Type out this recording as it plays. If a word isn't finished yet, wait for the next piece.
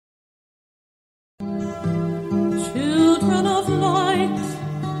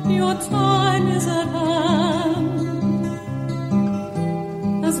your time is at hand.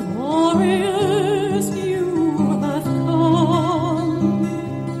 As warriors you have come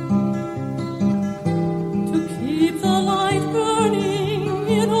to keep the light burning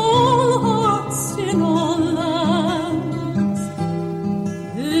in all hearts, in all lands.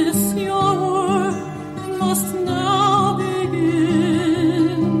 This your work must now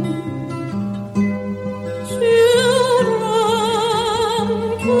begin. Children,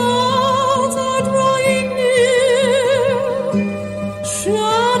 clouds are drawing near.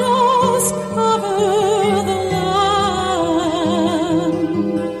 Shadows cover the land.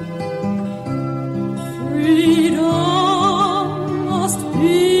 Freedom must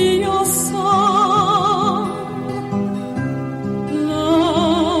be your song.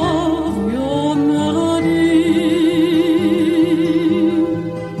 Love your melody.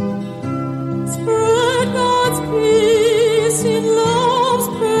 Spread God's peace in love's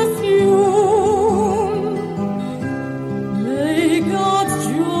perfume. May God's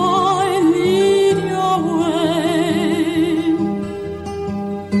joy lead your way.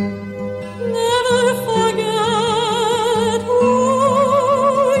 Never forget who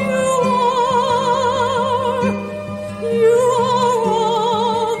you are. You are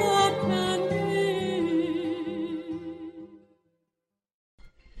all that can be.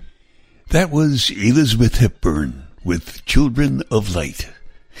 That was Elizabeth Hepburn with Children of Light.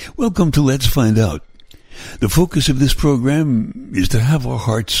 Welcome to Let's Find Out. The focus of this program is to have our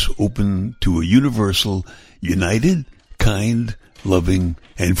hearts open to a universal, united, kind, loving,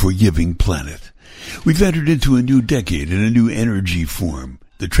 and forgiving planet. We've entered into a new decade and a new energy form,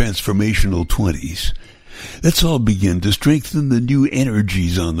 the transformational 20s. Let's all begin to strengthen the new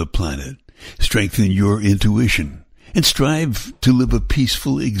energies on the planet, strengthen your intuition, and strive to live a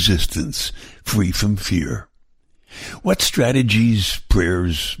peaceful existence free from fear. What strategies,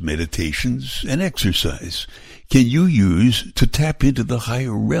 prayers, meditations, and exercise can you use to tap into the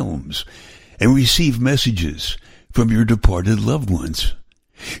higher realms and receive messages from your departed loved ones,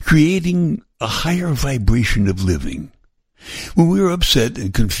 creating a higher vibration of living? When we are upset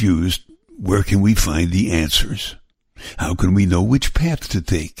and confused, where can we find the answers? How can we know which path to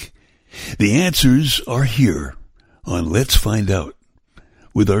take? The answers are here on Let's Find Out,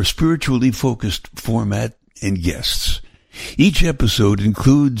 with our spiritually focused format and guests. Each episode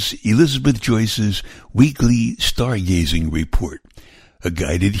includes Elizabeth Joyce's weekly stargazing report, a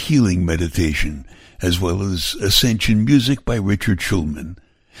guided healing meditation, as well as Ascension music by Richard Schulman.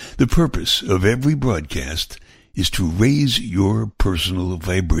 The purpose of every broadcast is to raise your personal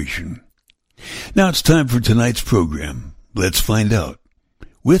vibration. Now it's time for tonight's program, Let's Find Out,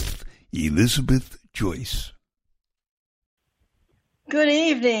 with Elizabeth Joyce. Good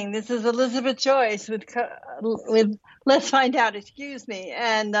evening. This is Elizabeth Joyce with Let's Find Out,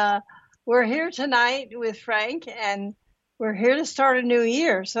 and we're here tonight with Frank, and we're here to start a new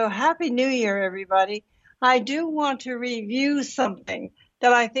year. So happy New Year, everybody. I do want to review something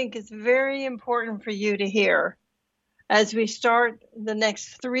that I think is very important for you to hear as we start the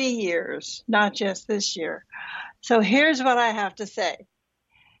next 3 years, not just this year. So here's what I have to say.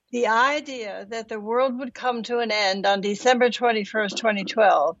 The idea that the world would come to an end on December 21st,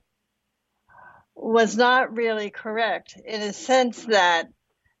 2012 was not really correct in a sense that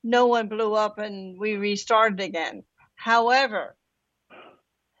no one blew up and we restarted again. However,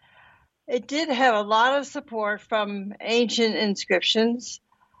 it did have a lot of support from ancient inscriptions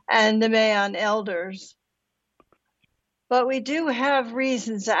and the Mayan elders. But we do have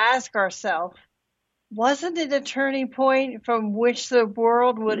reasons to ask ourselves, wasn't it a turning point from which the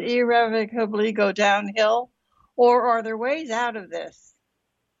world would irrevocably go downhill? Or are there ways out of this?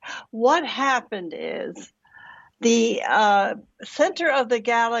 What happened is the center of the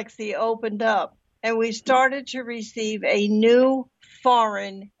galaxy opened up and we started to receive a new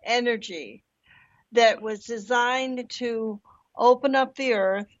foreign energy that was designed to open up the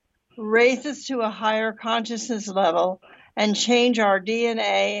earth, raise us to a higher consciousness level, and change our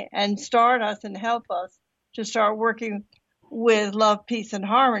DNA and start us and help us to start working with love, peace, and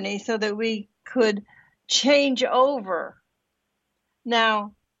harmony so that we could change over.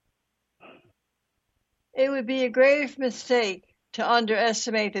 Now, it would be a grave mistake to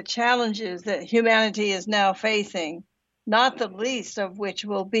underestimate the challenges that humanity is now facing, not the least of which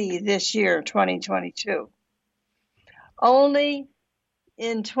will be this year, 2022. Only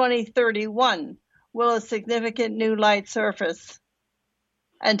in 2031 will a significant new light surface.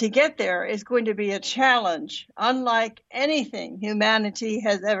 And to get there is going to be a challenge unlike anything humanity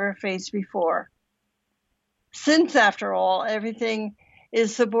has ever faced before. Since, after all, everything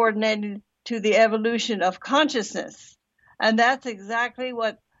is subordinated to the evolution of consciousness. And that's exactly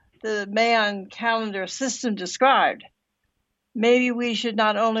what the Mayan calendar system described, maybe we should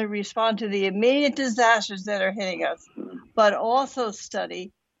not only respond to the immediate disasters that are hitting us, but also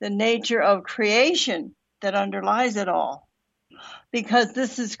study the nature of creation that underlies it all. Because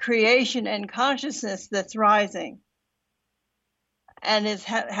this is creation and consciousness that's rising. And it's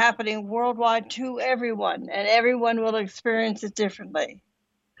happening worldwide to everyone, and everyone will experience it differently.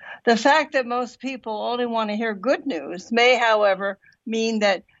 The fact that most people only want to hear good news may, however, mean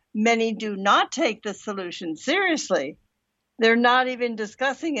that many do not take the solution seriously. They're not even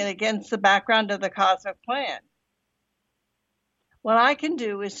discussing it against the background of the cosmic plan. What I can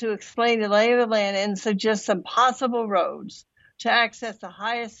do is to explain the lay of the land and suggest some possible roads to access the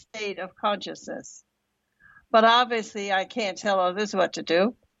highest state of consciousness. But obviously, I can't tell others what to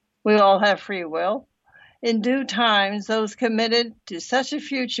do. We all have free will. In due time, those committed to such a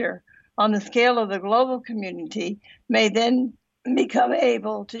future on the scale of the global community may then become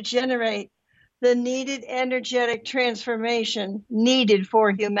able to generate the needed energetic transformation needed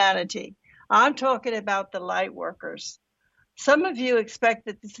for humanity. I'm talking about the light workers. Some of you expect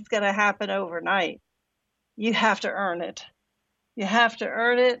that this is going to happen overnight. You have to earn it. You have to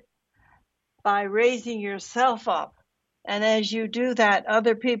earn it by raising yourself up. And as you do that,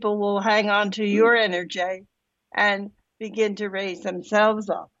 other people will hang on to your energy and begin to raise themselves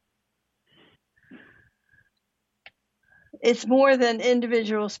up. It's more than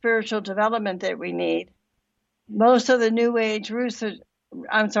individual spiritual development that we need. Most of the New Age researchers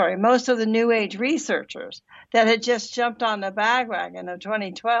that had just jumped on the bandwagon of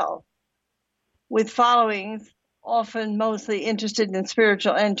 2012 with followings often mostly interested in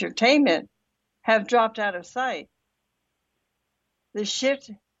spiritual entertainment have dropped out of sight. The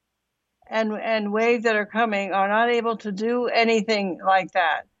shift and wave that are coming are not able to do anything like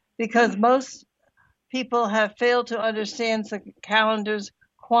that because most people have failed to understand the calendar's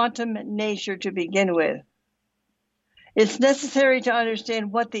quantum nature to begin with. It's necessary to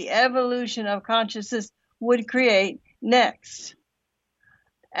understand what the evolution of consciousness would create next,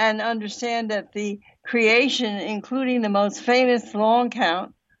 and understand that the creation, including the most famous long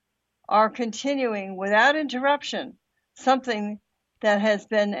count, are continuing without interruption, something that has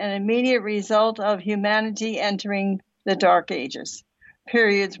been an immediate result of humanity entering the Dark Ages,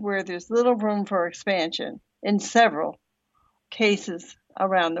 periods where there's little room for expansion in several cases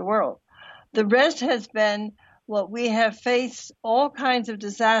around the world. The rest has been what we have faced all kinds of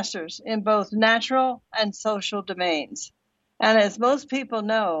disasters in both natural and social domains. And as most people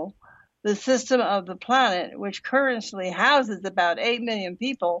know, the system of the planet, which currently houses about 8 million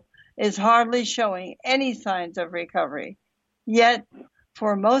people, is hardly showing any signs of recovery. Yet,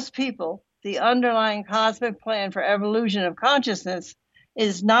 for most people, the underlying cosmic plan for evolution of consciousness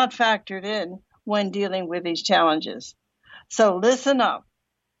is not factored in when dealing with these challenges. So listen up,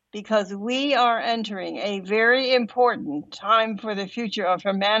 because we are entering a very important time for the future of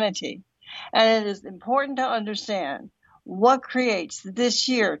humanity, and it is important to understand what creates this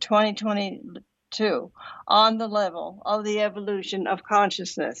year, 2022, on the level of the evolution of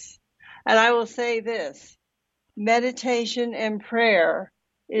consciousness. And I will say this, meditation and prayer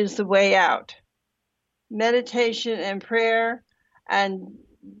is the way out. Meditation and prayer and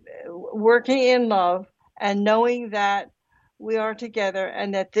working in love and knowing that we are together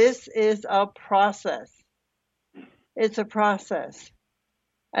and that this is a process. It's a process.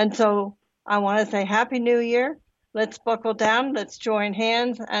 And so I want to say Happy New Year. Let's buckle down, let's join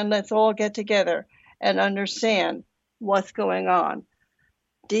hands, and let's all get together and understand what's going on.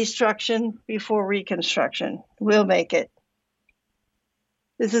 Destruction before reconstruction. We'll make it.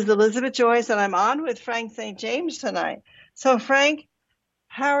 This is Elizabeth Joyce, and I'm on with Frank St. James tonight. So, Frank,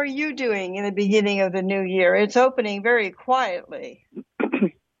 how are you doing in the beginning of the new year? It's opening very quietly.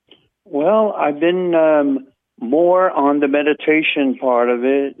 Well, I've been more on the meditation part of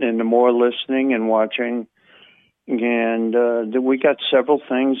it and the more listening and watching. And we got several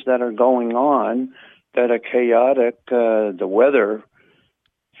things that are going on that are chaotic. The weather,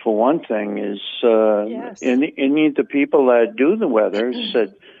 for one thing, is Yes. any of the people that do the weather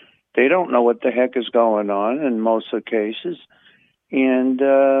said they don't know what the heck is going on in most of the cases. And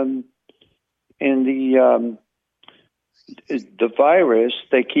the virus,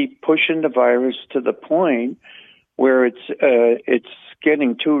 they keep pushing the virus to the point where it's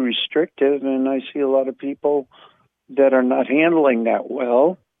getting too restrictive, and I see a lot of people that are not handling that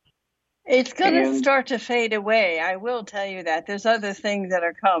well. It's going to start to fade away. I will tell you that. There's other things that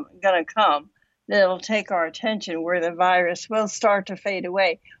are going to come that'll take our attention where the virus will start to fade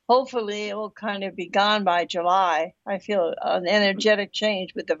away. Hopefully, it will kind of be gone by July. I feel an energetic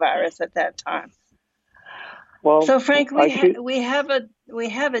change with the virus at that time. Well, So, Frank, I should. we have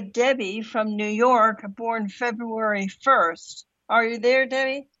a Debbie from New York, born February 1st. Are you there,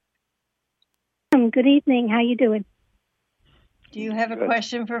 Debbie? Good evening. How you doing? Do you have a Good.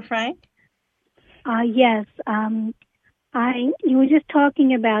 question for Frank? Yes. You were just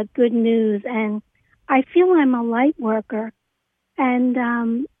talking about good news, and I feel I'm a light worker,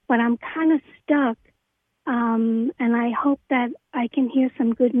 and but I'm kind of stuck, and I hope that I can hear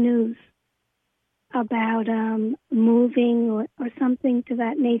some good news about moving or something to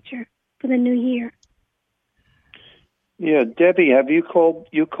that nature for the new year. Yeah, Debbie, have you called?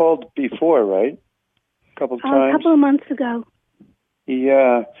 You called before, right? A couple of times. A couple of months ago.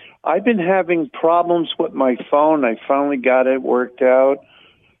 Yeah, I've been having problems with my phone. I finally got it worked out,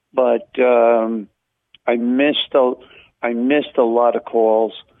 but I missed a lot of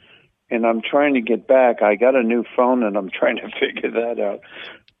calls, and I'm trying to get back. I got a new phone, and I'm trying to figure that out.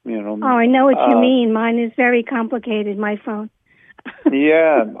 Oh, I know what you mean. Mine is very complicated. My phone.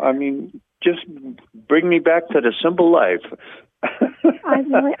 Yeah, I mean, just bring me back to the simple life.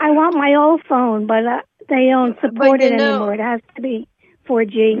 I want my old phone, but they don't support it anymore. It has to be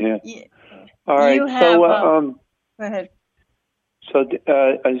 4G. Yeah. All right. Go ahead.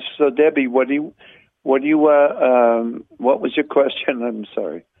 So Debbie, what was your question? I'm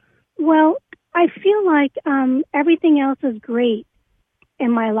sorry. Well, I feel like everything else is great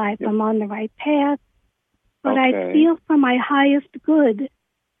in my life. Yeah. I'm on the right path, but I feel for my highest good,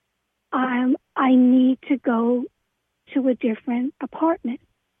 I need to go to a different apartment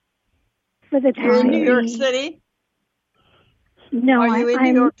for the time. You're in New York City? No, I'm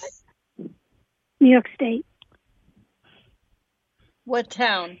New York State. What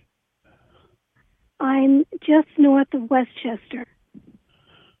town? I'm just north of Westchester.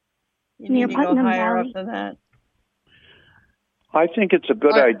 You need to go higher up than that. I think it's a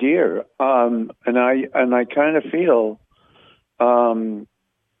good idea, and I kind of feel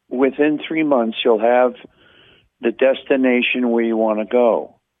within 3 months you'll have the destination where you want to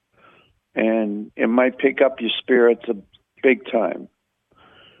go, and it might pick up your spirits a big time.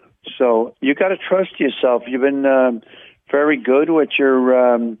 So you got to trust yourself. You've been very good with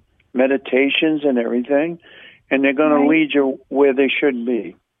your meditations and everything, and they're going to lead you where they should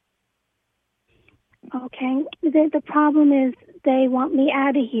be. Okay. The problem is they want me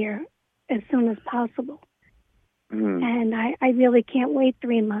out of here as soon as possible. And I really can't wait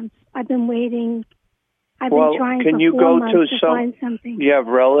 3 months. I've been waiting. I've been trying can for you 4 go months to find something. Do you have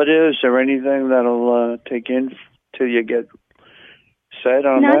relatives or anything that'll take in till you get set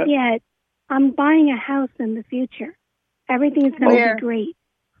on that? Not yet. I'm buying a house in the future. Everything's going to be great.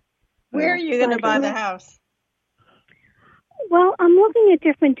 Where are you going to buy the house? Well, I'm looking at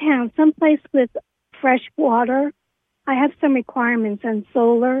different towns, someplace with fresh water. I have some requirements on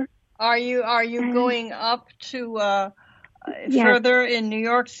solar. Are you going up to further in New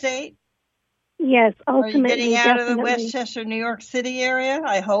York State? Yes, ultimately. Are you getting out definitely. of the Westchester, New York City area,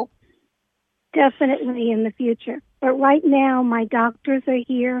 I hope? Definitely in the future. But right now, my doctors are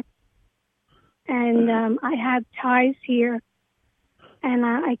here, and I have ties here, and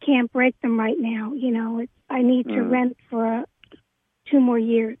I can't break them right now. You know, I need to rent for 2 more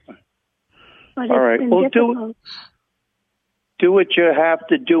years. But it's been difficult. Do what you have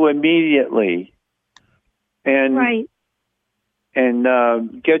to do immediately, and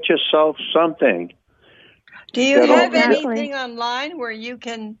get yourself something. Do you have anything online where you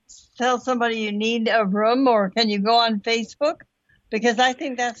can tell somebody you need a room, or can you go on Facebook? Because I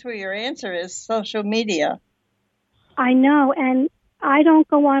think that's where your answer is, social media. I know, and I don't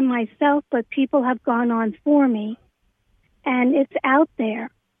go on myself, but people have gone on for me, and it's out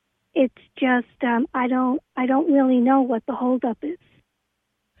there. It's just I don't really know what the holdup is.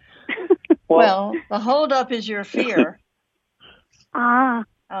 Well, the holdup is your fear.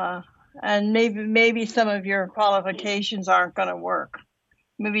 And maybe some of your qualifications aren't going to work.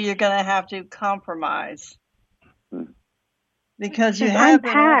 Maybe you're going to have to compromise because you have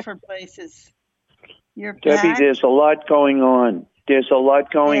been offered places. You're packed. Debbie, there's a lot going on.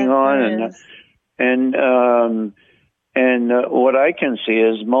 And what I can see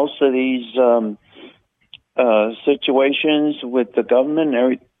is most of these situations with the government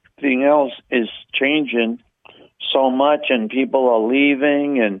and everything else is changing so much, and people are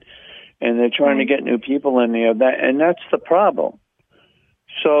leaving, and they're trying to get new people in there. That's the problem.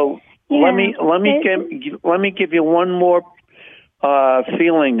 So let me give you one more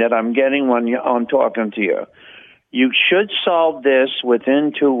feeling that I'm getting when I'm talking to you. You should solve this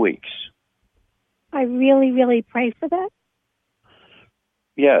within 2 weeks. I really, really pray for that.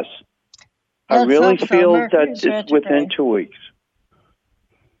 Yes. I really feel that it's within 2 weeks.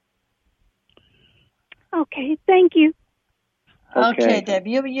 Okay, thank you. Okay, Deb,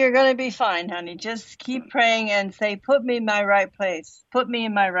 you're going to be fine, honey. Just keep praying and say, put me in my right place. Put me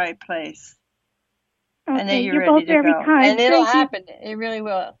in my right place. And then Okay, you're you're ready both to very go. kind. And it'll Thank you. happen. It really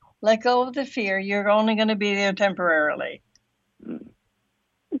will. Let go of the fear. You're only going to be there temporarily.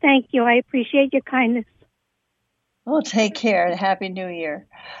 Thank you. I appreciate your kindness. Well, take care and Happy New Year.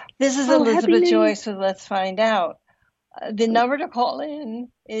 This is Happy Elizabeth New Year. Joyce with Let's Find Out. The number to call in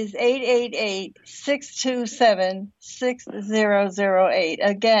is 888-627-6008.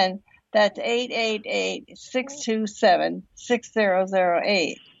 Again, that's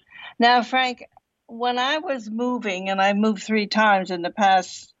 888-627-6008. Now, Frank, when I was moving, and I moved 3 times in the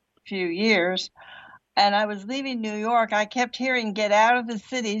past few years, and I was leaving New York, I kept hearing, get out of the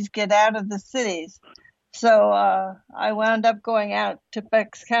cities, get out of the cities. So I wound up going out to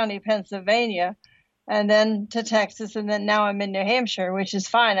Bucks County, Pennsylvania, and then to Texas, and then now I'm in New Hampshire, which is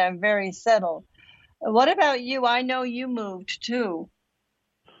fine. I'm very settled. What about you? I know you moved too.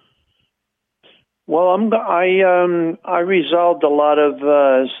 Well, I resolved a lot of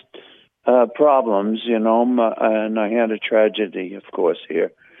problems, and I had a tragedy, of course,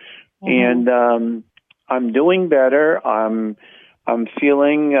 here, and I'm doing better. I'm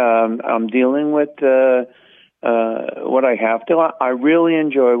feeling I'm dealing with what I have to. I really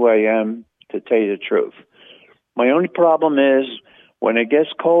enjoy where I am, to tell you the truth. My only problem is when it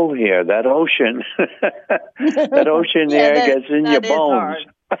gets cold here, that ocean, there gets in your bones.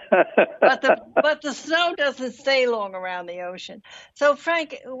 but the snow doesn't stay long around the ocean. So,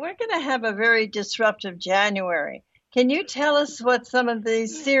 Frank, we're going to have a very disruptive January. Can you tell us what some of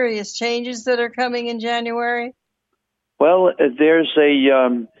these serious changes that are coming in January? Well, there's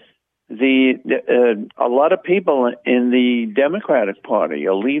a lot of people in the Democratic Party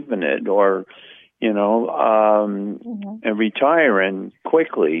are leaving it, or and retiring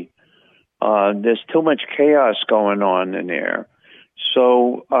quickly. There's too much chaos going on in there.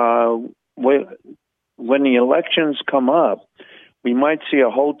 So when the elections come up, we might see a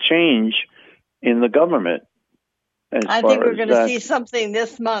whole change in the government. I think we're going to see something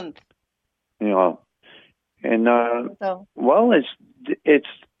this month. And well, it's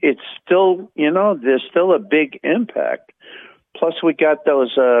still, there's still a big impact. Plus, we got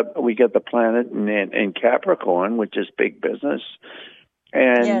the planet in Capricorn, which is big business,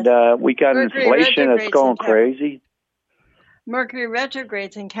 and we got Mercury inflation that's going crazy. Mercury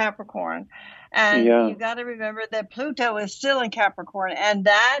retrogrades in Capricorn, and you got to remember that Pluto is still in Capricorn, and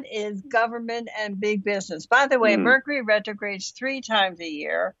that is government and big business. By the way, Mercury retrogrades 3 times a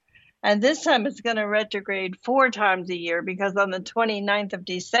year. And this time it's going to retrograde 4 times a year, because on the 29th of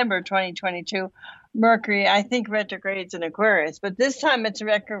December, 2022, Mercury, I think, retrogrades in Aquarius. But this time it's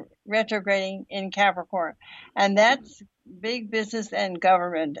retrograding in Capricorn. And that's big business and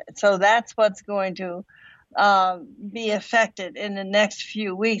government. So that's what's going to be affected in the next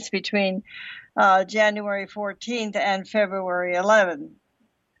few weeks between January 14th and February 11th.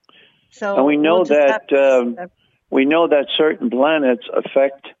 So and we know that certain planets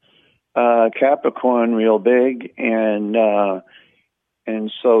affect Capricorn real big, and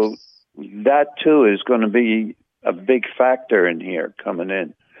so that too is going to be a big factor in here coming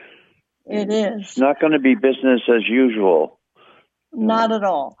in. It is. It's not going to be business as usual. Not at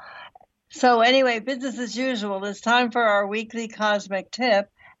all. So anyway, business as usual. It's time for our weekly cosmic tip,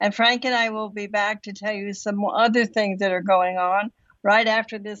 and Frank and I will be back to tell you some other things that are going on right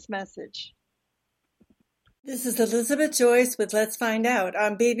after this message. This is Elizabeth Joyce with Let's Find Out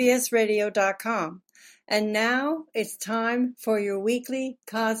on bbsradio.com. And now it's time for your weekly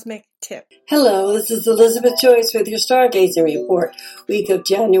cosmic tip. Hello, this is Elizabeth Joyce with your Stargazing Report, week of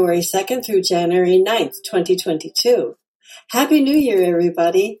January 2nd through January 9th, 2022. Happy New Year,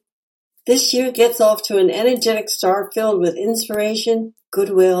 everybody. This year gets off to an energetic start filled with inspiration,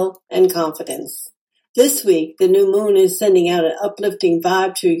 goodwill, and confidence. This week, the new moon is sending out an uplifting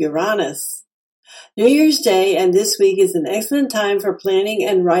vibe to Uranus. New Year's Day and this week is an excellent time for planning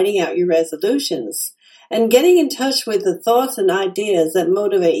and writing out your resolutions and getting in touch with the thoughts and ideas that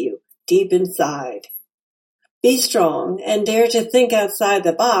motivate you deep inside. Be strong and dare to think outside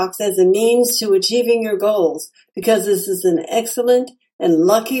the box as a means to achieving your goals, because this is an excellent and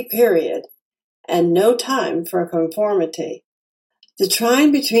lucky period and no time for conformity. The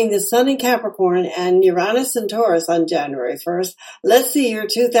trine between the Sun in Capricorn and Uranus in Taurus on January 1st lets the year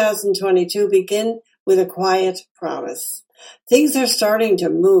 2022 begin with a quiet promise. Things are starting to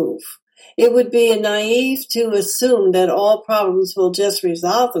move. It would be naive to assume that all problems will just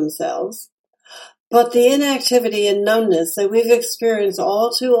resolve themselves. But the inactivity and numbness that we've experienced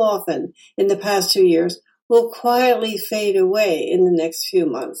all too often in the past 2 years will quietly fade away in the next few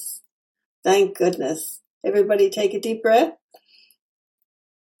months. Thank goodness. Everybody take a deep breath.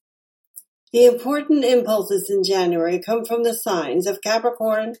 The important impulses in January come from the signs of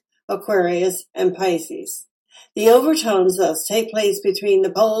Capricorn, Aquarius, and Pisces. The overtones thus take place between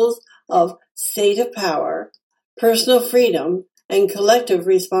the poles of state of power, personal freedom, and collective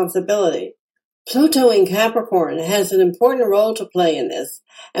responsibility. Pluto in Capricorn has an important role to play in this,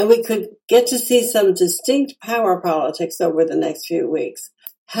 and we could get to see some distinct power politics over the next few weeks.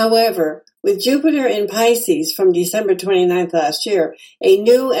 However, with Jupiter in Pisces from December 29th last year, a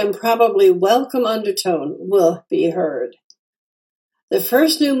new and probably welcome undertone will be heard. The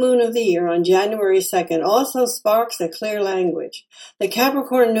first new moon of the year on January 2nd also sparks a clear language. The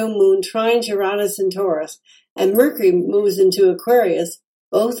Capricorn new moon trines Uranus in Taurus, and Mercury moves into Aquarius,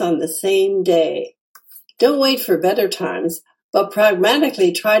 both on the same day. Don't wait for better times, but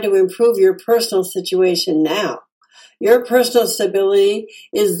pragmatically try to improve your personal situation now. Your personal stability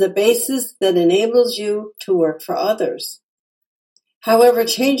is the basis that enables you to work for others. However,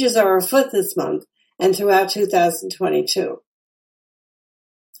 changes are afoot this month and throughout 2022.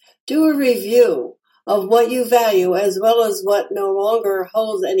 Do a review of what you value as well as what no longer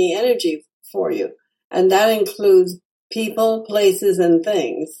holds any energy for you, and that includes people, places, and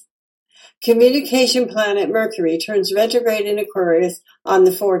things. Communication planet Mercury turns retrograde in Aquarius on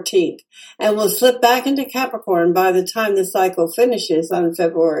the 14th and will slip back into Capricorn by the time the cycle finishes on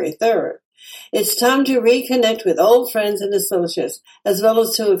February 3rd. It's time to reconnect with old friends and associates, as well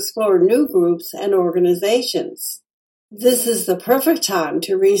as to explore new groups and organizations. This is the perfect time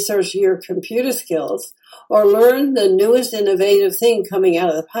to research your computer skills or learn the newest innovative thing coming out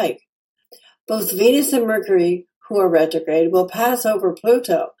of the pike. Both Venus and Mercury, who are retrograde, will pass over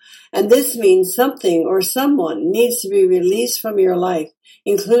Pluto, and this means something or someone needs to be released from your life,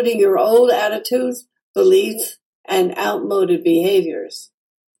 including your old attitudes, beliefs, and outmoded behaviors.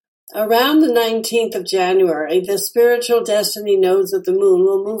 Around the 19th of January, the spiritual destiny nodes of the moon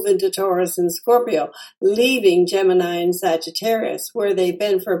will move into Taurus and Scorpio, leaving Gemini and Sagittarius, where they've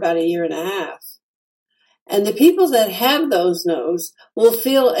been for about a year and a half. And the people that have those nodes will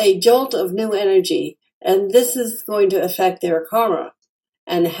feel a jolt of new energy, and this is going to affect their karma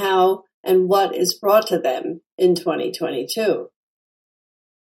and how and what is brought to them in 2022.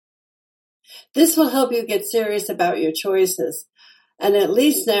 This will help you get serious about your choices and at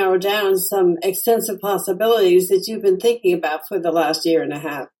least narrow down some extensive possibilities that you've been thinking about for the last year and a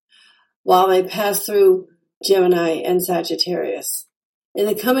half while they pass through Gemini and Sagittarius. In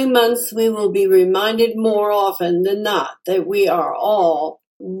the coming months, we will be reminded more often than not that we are all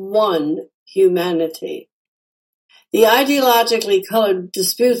one humanity. The ideologically colored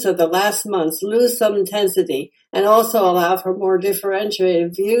disputes of the last months lose some intensity and also allow for more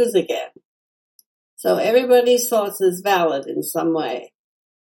differentiated views again. So everybody's thoughts is valid in some way.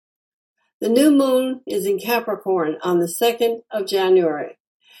 The new moon is in Capricorn on the 2nd of January.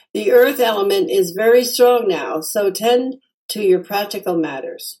 The earth element is very strong now, so tend to your practical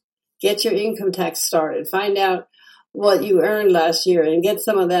matters. Get your income tax started. Find out what you earned last year and get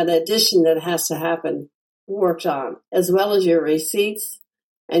some of that addition that has to happen worked on, as well as your receipts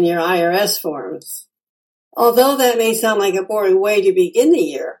and your IRS forms. Although that may sound like a boring way to begin the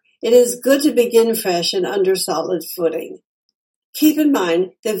year, it is good to begin fresh and under solid footing. Keep in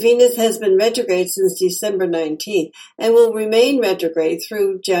mind that Venus has been retrograde since December 19th and will remain retrograde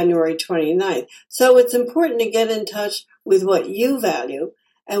through January 29th, so it's important to get in touch with what you value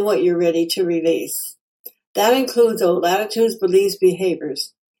and what you're ready to release. That includes old attitudes, beliefs,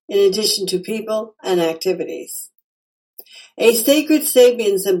 behaviors, in addition to people and activities. A sacred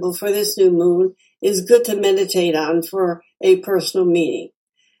Sabian symbol for this new moon is good to meditate on for a personal meaning.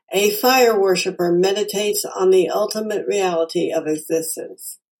 A fire worshiper meditates on the ultimate reality of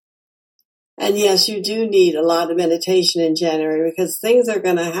existence. And yes, you do need a lot of meditation in January because things are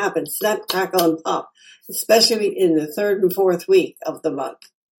going to happen, snap, crackle, and pop, especially in the 3rd and 4th week of the month.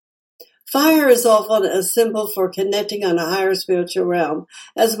 Fire is often a symbol for connecting on a higher spiritual realm,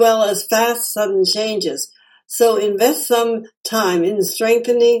 as well as fast, sudden changes. So invest some time in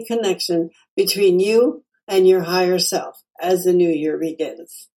strengthening connection between you and your higher self as the new year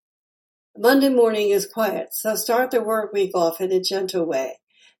begins. Monday morning is quiet, so start the work week off in a gentle way.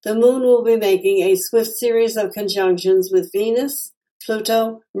 The moon will be making a swift series of conjunctions with Venus,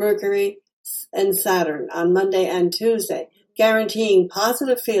 Pluto, Mercury, and Saturn on Monday and Tuesday, guaranteeing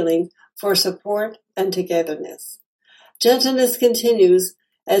positive feeling for support and togetherness. Gentleness continues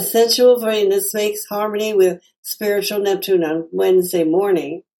as sensual Venus makes harmony with spiritual Neptune on Wednesday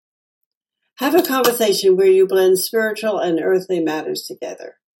morning. Have a conversation where you blend spiritual and earthly matters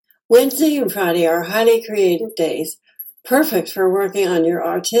together. Wednesday and Friday are highly creative days, perfect for working on your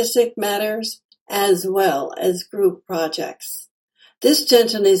artistic matters, as well as group projects. This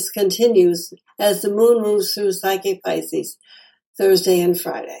gentleness continues as the moon moves through psychic Pisces Thursday and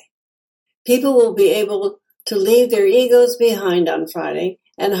Friday. People will be able to leave their egos behind on Friday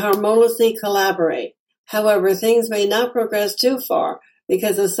and harmoniously collaborate. However, things may not progress too far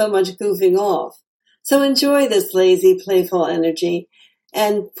because of so much goofing off. So enjoy this lazy, playful energy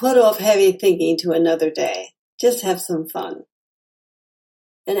and put off heavy thinking to another day. Just have some fun.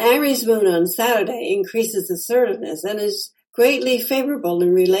 An Aries moon on Saturday increases assertiveness and is greatly favorable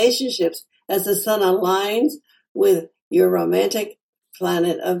in relationships as the sun aligns with your romantic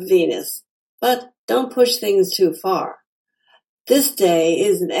planet of Venus. But don't push things too far. This day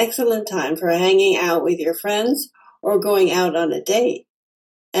is an excellent time for hanging out with your friends or going out on a date.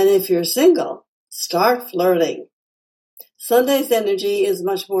 And if you're single, start flirting. Sunday's energy is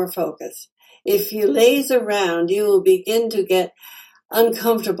much more focused. If you laze around, you will begin to get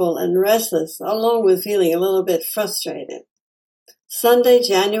uncomfortable and restless, along with feeling a little bit frustrated. Sunday,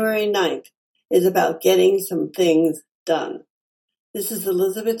 January 9th, is about getting some things done. This is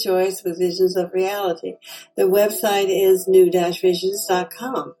Elizabeth Joyce with Visions of Reality. The website is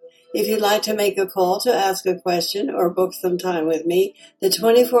new-visions.com. If you'd like to make a call to ask a question or book some time with me, the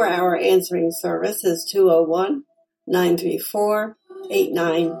 24-hour answering service is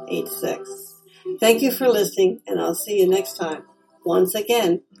 201-934-8986. Thank you for listening, and I'll see you next time. Once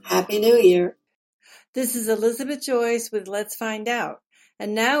again, Happy New Year. This is Elizabeth Joyce with Let's Find Out.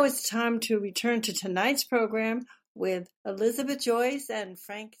 And now it's time to return to tonight's program with Elizabeth Joyce and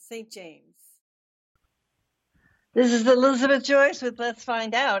Frank St. James. This is Elizabeth Joyce with Let's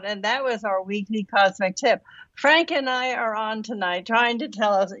Find Out, and that was our weekly cosmic tip. Frank and I are on tonight trying to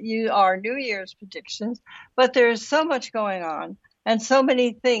tell us our New Year's predictions, but there's so much going on and so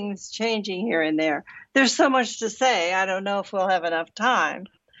many things changing here and there. There's so much to say. I don't know if we'll have enough time,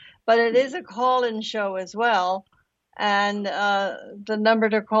 but it is a call-in show as well. And the number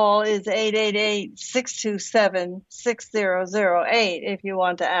to call is 888-627-6008 if you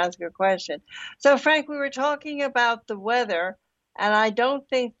want to ask a question. So, Frank, we were talking about the weather, and I don't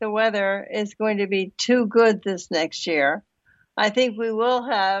think the weather is going to be too good this next year. I think we will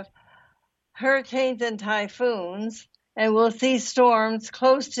have hurricanes and typhoons, and we'll see storms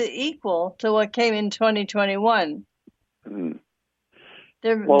close to equal to what came in 2021. I see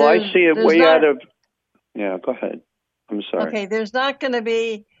it way out of... Yeah, go ahead. I'm sorry. Okay, there's not going to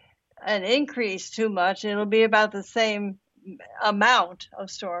be an increase too much. It'll be about the same amount of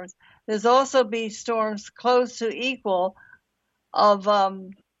storms. There's also be storms close to equal of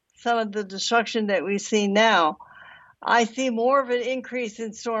some of the destruction that we see now. I see more of an increase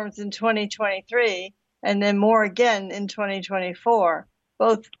in storms in 2023 and then more again in 2024.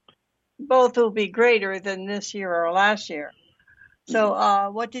 Both will be greater than this year or last year. So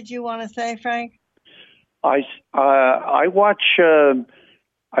what did you want to say, Frank? I watch the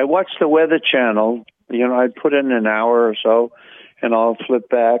Weather Channel. You know, I put in an hour or so, and I'll flip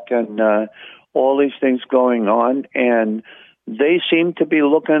back, and all these things going on, and they seem to be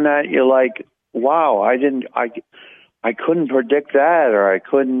looking at you like, "Wow, I couldn't predict that, or I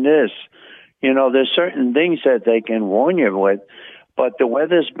couldn't this." You know, there's certain things that they can warn you with, but the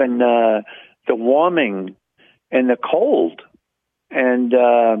weather's been the warming and the cold, and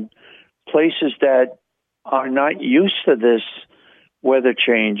places that are not used to this weather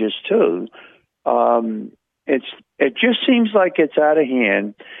changes too. It just seems like it's out of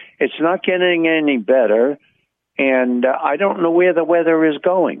hand. It's not getting any better, and I don't know where the weather is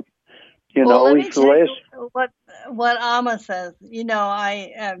going. You know, let me tell you what Amma says. You know,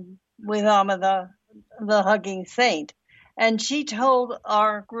 I am with Amma, the hugging saint, and she told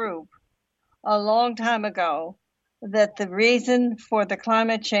our group a long time ago that the reason for the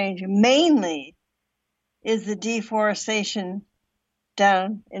climate change mainly is the deforestation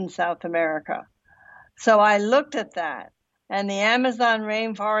down in South America. So I looked at that, and the Amazon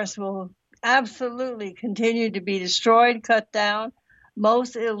rainforest will absolutely continue to be destroyed, cut down,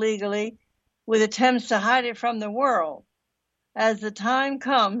 most illegally, with attempts to hide it from the world. As the time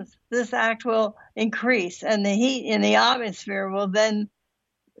comes, this act will increase, and the heat in the atmosphere will then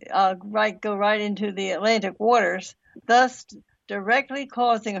go right into the Atlantic waters, thus directly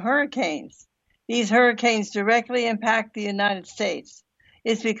causing hurricanes. These hurricanes directly impact the United States.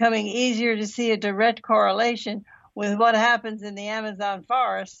 It's becoming easier to see a direct correlation with what happens in the Amazon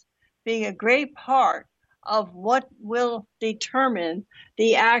forest being a great part of what will determine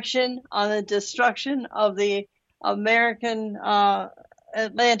the action on the destruction of the American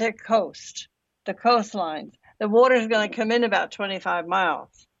Atlantic coast, the coastlines. The water is going to come in about 25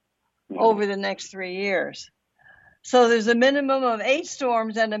 miles over the next 3 years. So there's a minimum of 8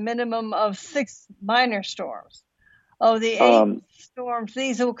 storms and a minimum of 6 minor storms. Of the 8 storms,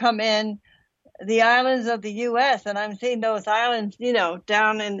 these will come in the islands of the U.S., and I'm seeing those islands,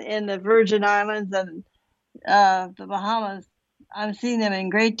 down in the Virgin Islands and the Bahamas. I'm seeing them in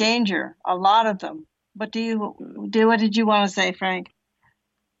great danger, a lot of them. What did you want to say, Frank?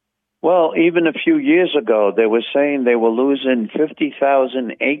 Well, even a few years ago, they were saying they were losing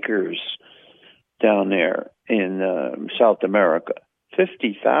 50,000 acres down there in South America.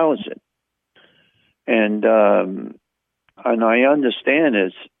 50,000. And I understand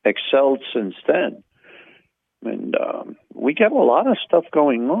it's excelled since then. And we got a lot of stuff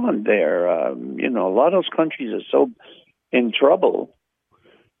going on there. A lot of those countries are so in trouble,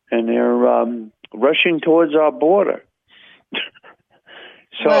 and they're rushing towards our border.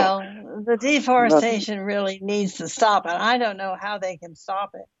 Well, the deforestation really needs to stop, and I don't know how they can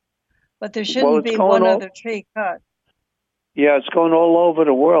stop it. But there shouldn't be one other tree cut. Yeah, it's going all over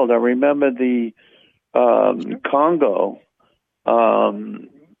the world. I remember the Congo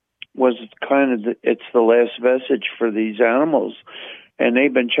was kind of it's the last vestige for these animals, and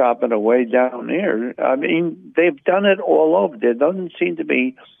they've been chopping away down there. I mean, they've done it all over. There doesn't seem to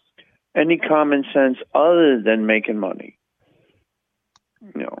be any common sense other than making money.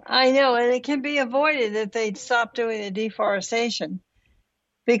 I know, and it can be avoided if they'd stop doing the deforestation,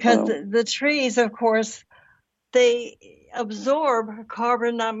 because the trees, of course, they absorb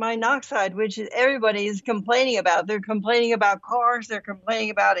carbon monoxide, which everybody is complaining about. They're complaining about cars. They're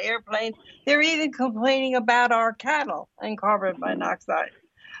complaining about airplanes. They're even complaining about our cattle and carbon monoxide.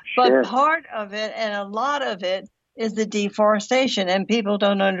 Sure. But part of it, and a lot of it, is the deforestation, and people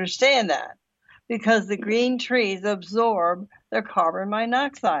don't understand that, because the green trees absorb the carbon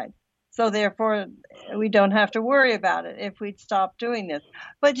monoxide. So therefore, we don't have to worry about it if we'd stop doing this.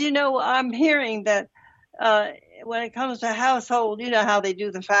 But, I'm hearing that when it comes to household, how they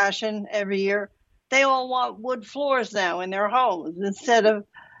do the fashion every year, they all want wood floors now in their homes instead of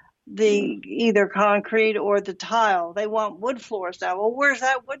the either concrete or the tile. They want wood floors now. Well, where's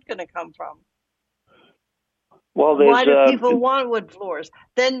that wood going to come from? Well, why do people want wood floors?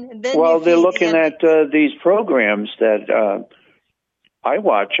 Then they're looking at these programs that I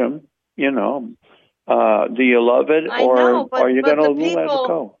watch them. Do you love it, or are you going to let it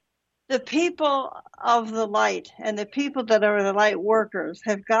go? The people of the light and the people that are the light workers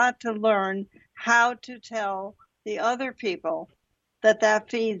have got to learn how to tell the other people that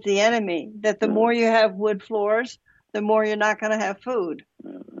feeds the enemy, that the more you have wood floors, the more you're not going to have food.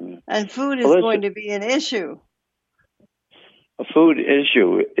 And food is going to be an issue. A food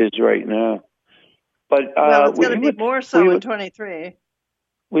issue is right now. But it's going to be more so in 23.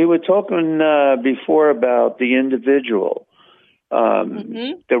 We were talking before about the individual.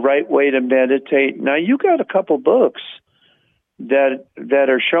 The right way to meditate. Now, you got a couple books that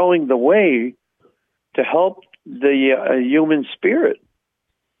are showing the way to help the human spirit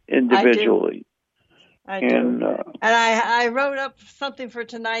individually. I do. And I wrote up something for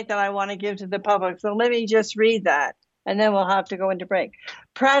tonight that I want to give to the public. So let me just read that, and then we'll have to go into break.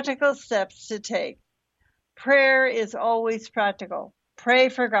 Practical steps to take. Prayer is always practical. Pray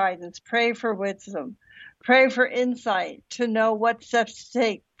for guidance. Pray for wisdom. Pray for insight to know what steps to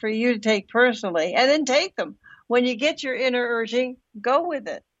take for you to take personally, and then take them. When you get your inner urging, go with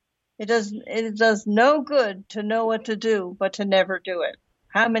it. It does no good to know what to do, but to never do it.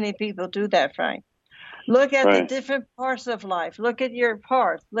 How many people do that, Frank? Look at the different parts of life. Look at your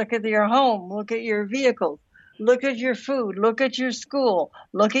parts. Look at your home. Look at your vehicles. Look at your food. Look at your school.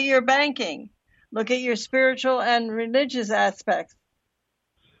 Look at your banking. Look at your spiritual and religious aspects.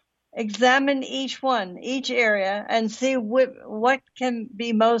 Examine each one, each area, and see what can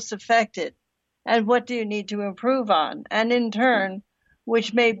be most affected, and what do you need to improve on, and in turn,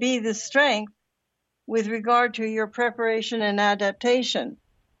 which may be the strength with regard to your preparation and adaptation.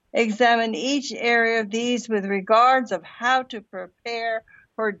 Examine each area of these with regards of how to prepare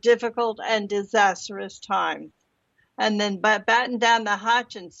for difficult and disastrous times. And then batten down the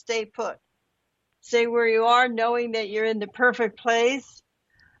hatch and stay put. Stay where you are, knowing that you're in the perfect place,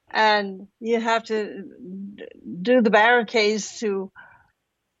 and you have to do the barricades to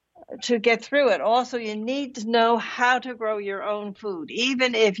get through it. Also, you need to know how to grow your own food.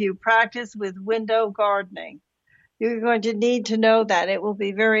 Even if you practice with window gardening, you're going to need to know that. It will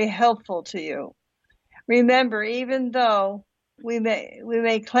be very helpful to you. Remember, even though many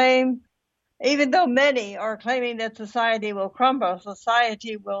are claiming that society will crumble,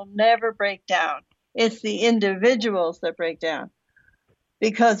 society will never break down. It's the individuals that break down.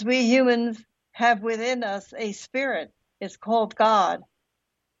 Because we humans have within us a spirit. It's called God.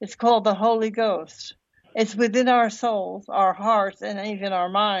 It's called the Holy Ghost. It's within our souls, our hearts, and even our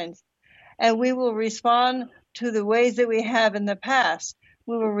minds. And we will respond to the ways that we have in the past.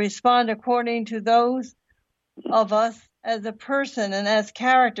 We will respond according to those of us as a person and as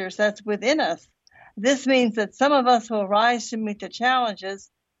characters that's within us. This means that some of us will rise to meet the challenges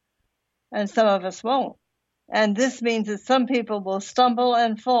and some of us won't. And this means that some people will stumble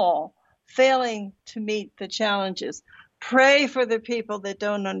and fall, failing to meet the challenges. Pray for the people that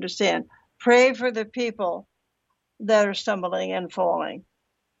don't understand. Pray for the people that are stumbling and falling.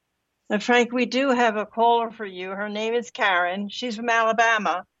 And Frank, we do have a caller for you. Her name is Karen. She's from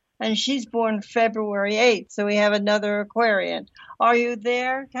Alabama, and she's born February 8th. So we have another Aquarian. Are you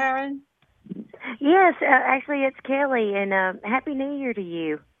there, Karen? Yes, actually, it's Kelly, and Happy New Year to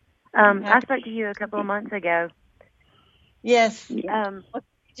you. I spoke to you a couple of months ago. Yes. What can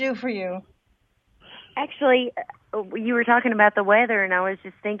we do for you? Actually, you were talking about the weather, and I was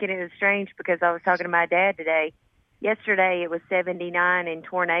just thinking it was strange because I was talking to my dad today. Yesterday, it was 79 and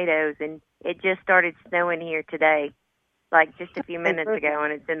tornadoes, and it just started snowing here today, like just a few minutes ago,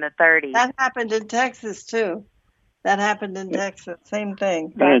 and it's in the 30s. That happened in Texas, too. That happened in Texas. Same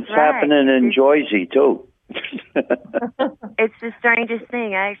thing. And it's happening in Jersey, too. It's the strangest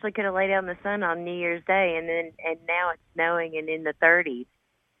thing. I actually could have laid out in the sun on New Year's Day, and now it's snowing and in the 30s.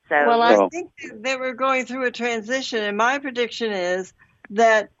 So, well, I think that we're going through a transition, and my prediction is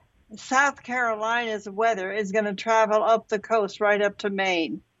that South Carolina's weather is going to travel up the coast right up to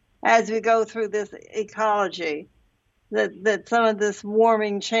Maine as we go through this ecology, that some of this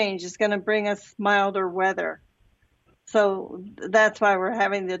warming change is going to bring us milder weather. So that's why we're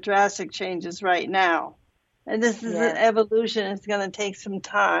having the drastic changes right now. And this is an evolution. It's going to take some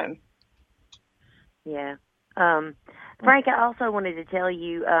time. Yeah. Frank, I also wanted to tell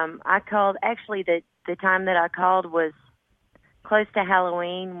you, I called, actually the time that I called was close to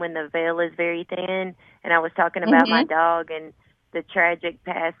Halloween when the veil is very thin, and I was talking about my dog and the tragic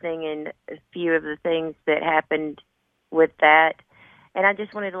passing and a few of the things that happened with that. And I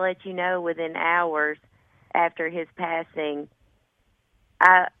just wanted to let you know within hours after his passing,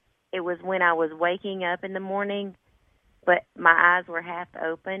 it was when I was waking up in the morning, but my eyes were half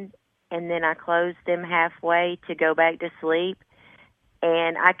open, and then I closed them halfway to go back to sleep,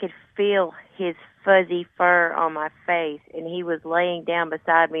 and I could feel his fuzzy fur on my face, and he was laying down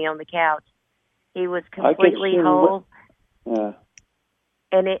beside me on the couch. He was completely whole. Yeah.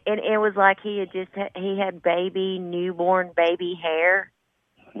 And it was like he had newborn baby hair.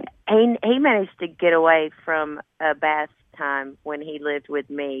 He managed to get away from a bath time when he lived with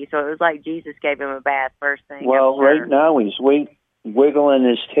me, so it was like Jesus gave him a bath first thing. Well, right now he's wiggling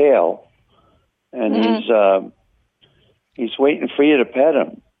his tail, and he's waiting for you to pet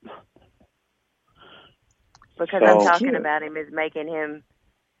him. Because I'm talking about him is making him.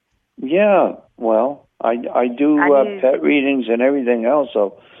 Yeah, well, I do pet readings and everything else,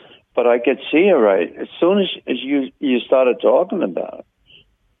 but I could see it right as soon as you started talking about it,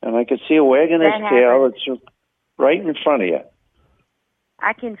 and I could see him wagging his tail. It's right in front of you.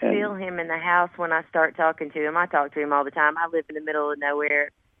 I can feel him in the house when I start talking to him. I talk to him all the time. I live in the middle of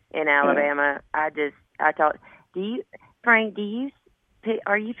nowhere in Alabama. Yeah. I talk. Frank,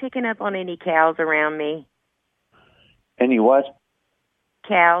 are you picking up on any cows around me? Any what?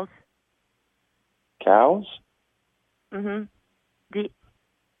 Cows. Cows? Mm-hmm.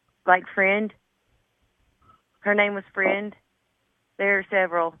 Like Friend? Her name was Friend. There are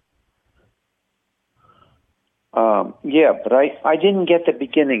several. Yeah, but I didn't get the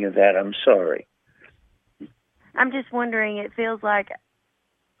beginning of that. I'm sorry. I'm just wondering, it feels like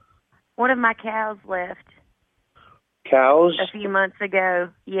one of my cows left. Cows? A few months ago,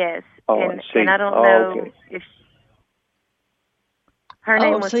 yes. Oh, and I don't know if her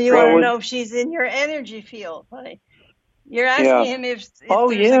name was. So you want to know if she's in your energy field, honey? You're asking him if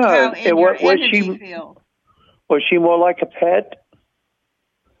there's a cow in your energy field. Was she more like a pet?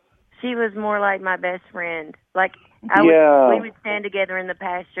 She was more like my best friend. Like we would stand together in the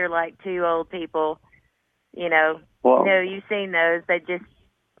pasture like two old people. You know, you've seen those. They just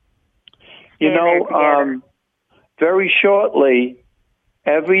stand there together. Very shortly,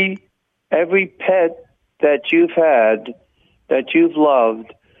 every pet that you've had, that you've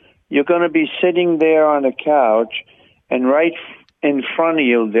loved, you're going to be sitting there on a couch, and right in front of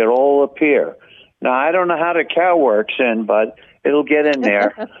you, they'll all appear. Now, I don't know how the cow works but it'll get in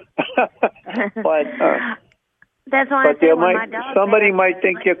there. But that's why somebody might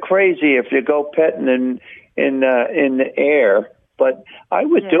think you're crazy if you go petting in the air, but I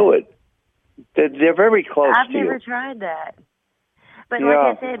would do it. They're very close to you. I've never tried that. But like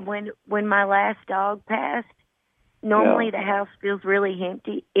I said, when my last dog passed, normally the house feels really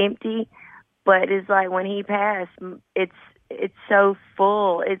empty. But it's like when he passed, it's so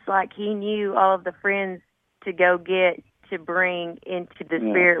full. It's like he knew all of the friends to go get to bring into the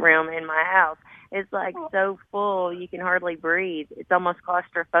spirit realm in my house. It's like so full you can hardly breathe. It's almost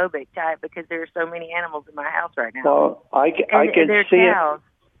claustrophobic type because there are so many animals in my house right now. Well, I could see cows.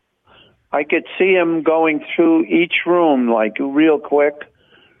 I could see him going through each room like real quick.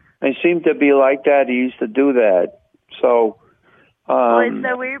 They seem to be like that. He used to do that. So. Well, it's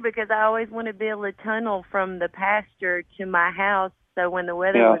so weird because I always want to build a tunnel from the pasture to my house, so when the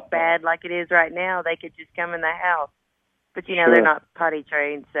weather was bad, like it is right now, they could just come in the house. But they're not potty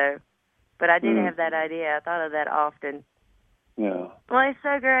trained, so. But I did have that idea. I thought of that often. Yeah. Well, it's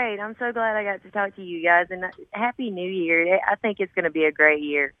so great. I'm so glad I got to talk to you guys, and Happy New Year. I think it's going to be a great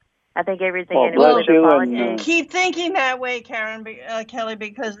year. I think everything in it was and keep thinking that way, Kelly,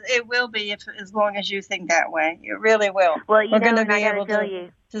 because it will be as long as you think that way. It really will. Well, we're going to be able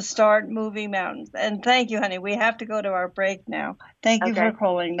to start moving mountains. And thank you, honey. We have to go to our break now. Thank you for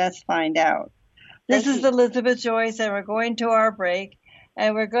calling. Let's find out. This is Elizabeth Joyce, and we're going to our break,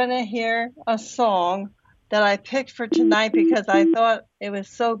 and we're going to hear a song that I picked for tonight because I thought it was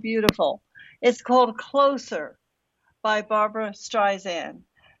so beautiful. It's called Closer by Barbara Streisand.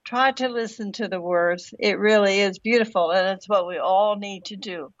 Try to listen to the words. It really is beautiful, and it's what we all need to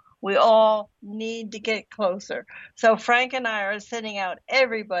do. We all need to get closer. So Frank and I are sending out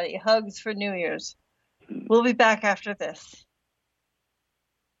everybody hugs for New Year's. We'll be back after this.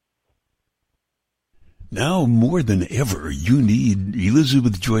 Now more than ever, you need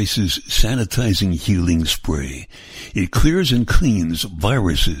Elizabeth Joyce's Sanitizing Healing Spray. It clears and cleans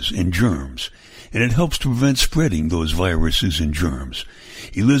viruses and germs, and it helps to prevent spreading those viruses and germs.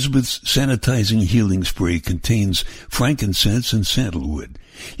 Elizabeth's Sanitizing Healing Spray contains frankincense and sandalwood.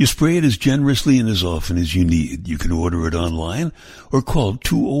 You spray it as generously and as often as you need. You can order it online or call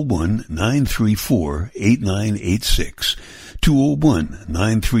 201-934-8986.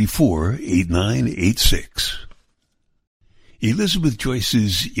 201-934-8986. Elizabeth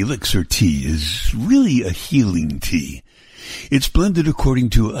Joyce's Elixir Tea is really a healing tea. It's blended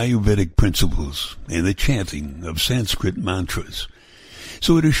according to Ayurvedic principles and the chanting of Sanskrit mantras.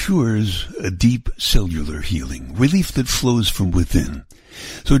 So it assures a deep cellular healing, relief that flows from within.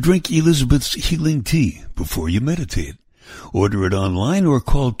 So drink Elizabeth's healing tea before you meditate. Order it online or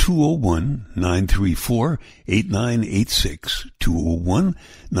call 201-934-8986,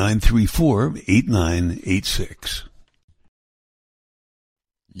 201-934-8986.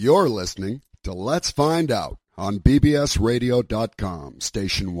 You're listening to Let's Find Out on bbsradio.com,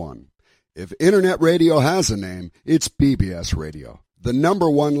 Station 1. If Internet radio has a name, it's BBS Radio, the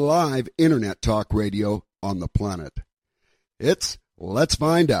 #1 live Internet talk radio on the planet. It's Let's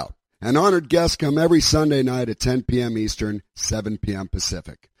Find Out. An honored guest come every Sunday night at 10 p.m. Eastern, 7 p.m.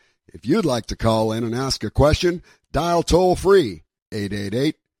 Pacific. If you'd like to call in and ask a question, dial toll-free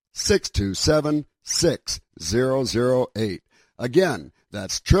 888-627-6008. Again,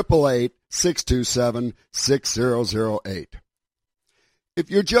 that's 888-627-6008. If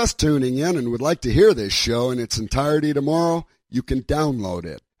you're just tuning in and would like to hear this show in its entirety tomorrow, you can download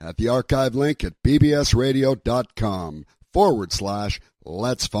it at the archive link at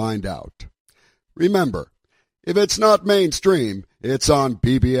bbsradio.com/Let's Find Out. Remember, if it's not mainstream, it's on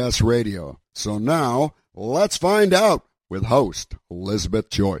BBS Radio. So now, let's find out with host Elizabeth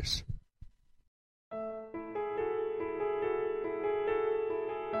Joyce.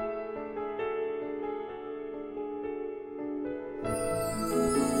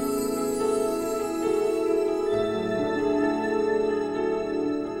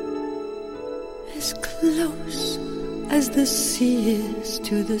 As close as the sea is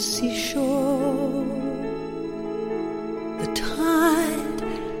to the seashore, the tide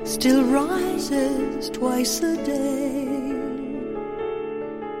still rises twice a day.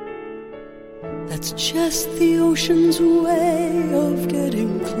 That's just the ocean's way of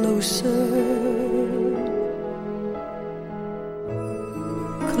getting closer,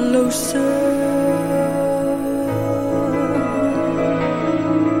 closer.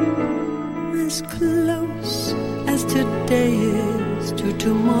 As close as today is to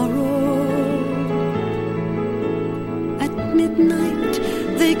tomorrow. At midnight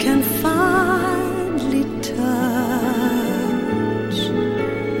they can finally touch,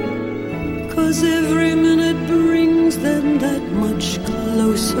 'cause every minute brings them that much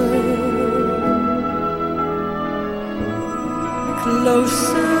closer,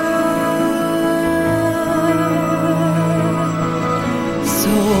 closer. So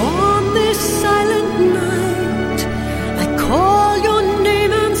on this silent night, I call your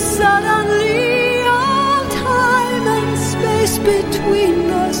name and suddenly all time and space between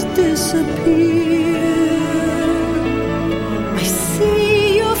us disappears.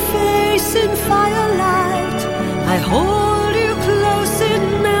 hold you close in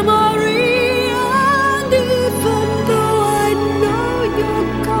memory, and even though I know you're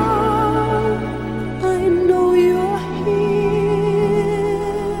gone, I know you're here,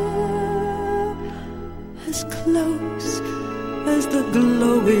 as close as the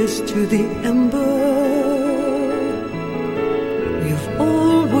glow is to the ember. You've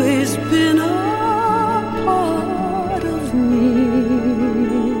always been a part of me.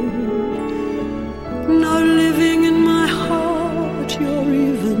 Now living in my heart, you're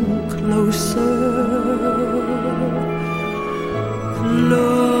even closer,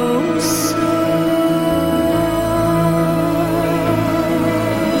 closer.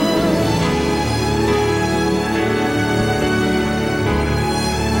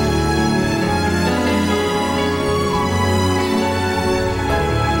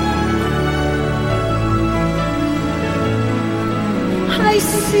 I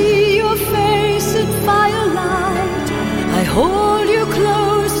see your face at firelight. I hold you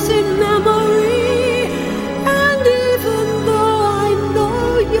close in memory, and even though I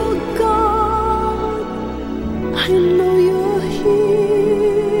know you're gone, I know you're here,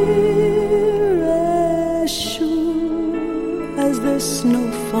 as sure as the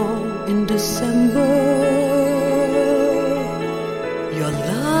snowfall in December. Your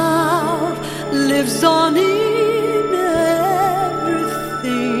love lives on in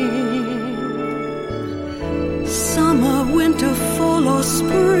summer, winter, fall, or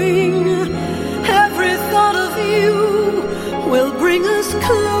spring. Every thought of you will bring us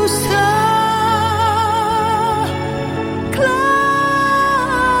closer, closer.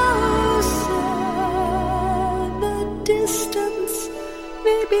 The distance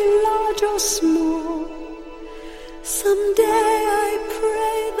may be large or small. Someday I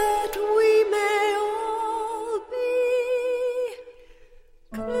pray that we may all be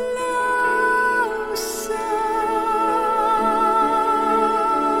closer.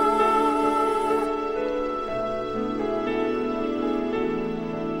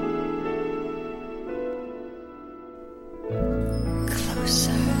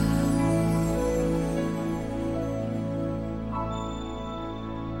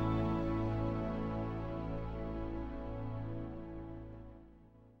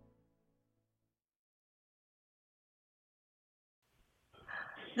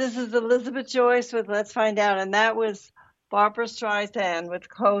 This is Elizabeth Joyce with Let's Find Out, and that was Barbara Streisand with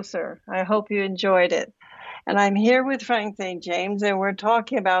Closer. I hope you enjoyed it. And I'm here with Frank St. James, and we're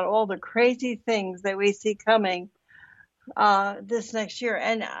talking about all the crazy things that we see coming this next year.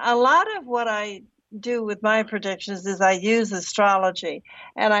 And a lot of what I do with my predictions is I use astrology,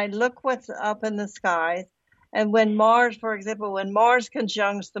 and I look what's up in the skies. And when Mars, for example, when Mars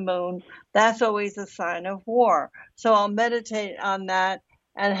conjuncts the moon, that's always a sign of war. So I'll meditate on that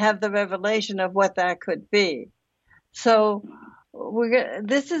and have the revelation of what that could be. So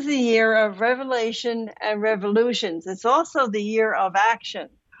this is the year of revelation and revolutions. It's also the year of action,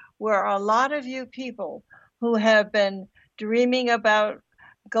 where a lot of you people who have been dreaming about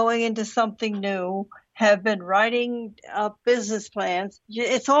going into something new, have been writing up business plans,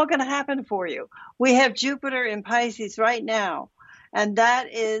 it's all going to happen for you. We have Jupiter in Pisces right now, and that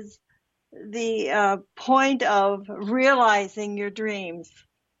is the point of realizing your dreams.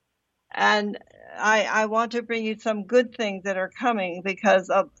 And I want to bring you some good things that are coming because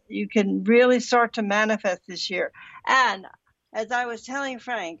you can really start to manifest this year. And as I was telling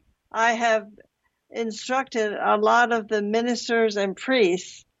Frank, I have instructed a lot of the ministers and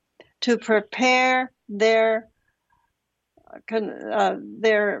priests to prepare their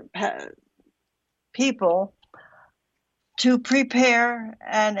people to prepare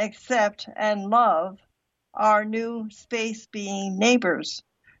and accept and love our new space being neighbors,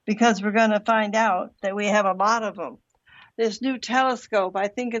 because we're going to find out that we have a lot of them. This new telescope, I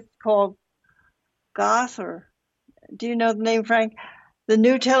think it's called GOS, or do you know the name, Frank? The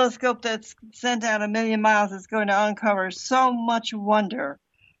new telescope that's sent out 1 million miles is going to uncover so much wonder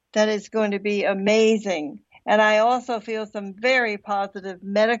that it's going to be amazing. And I also feel some very positive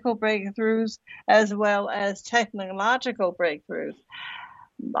medical breakthroughs as well as technological breakthroughs.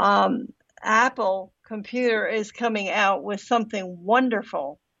 Apple computer is coming out with something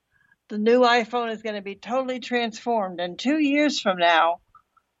wonderful. The new iPhone is going to be totally transformed. And 2 years from now,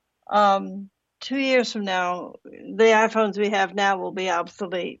 the iPhones we have now will be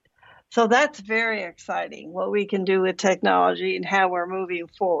obsolete. So that's very exciting, what we can do with technology and how we're moving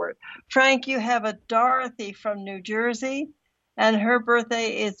forward. Frank, you have a Dorothy from New Jersey, and her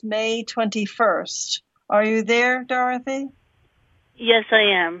birthday is May 21st. Are you there, Dorothy? Yes,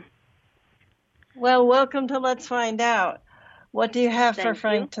 I am. Well, welcome to Let's Find Out. What do you have for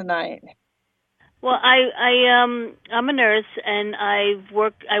Frank tonight? Well, I'm a nurse, and I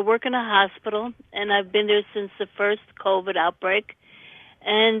work in a hospital, and I've been there since the first COVID outbreak.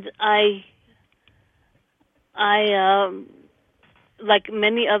 And I like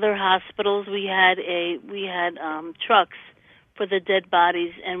many other hospitals, we had trucks for the dead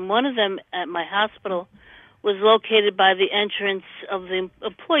bodies, and one of them at my hospital was located by the entrance of the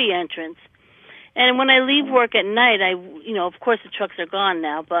employee entrance. And when I leave work at night, of course the trucks are gone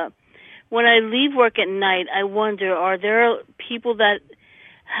now, but when I leave work at night, I wonder, are there people that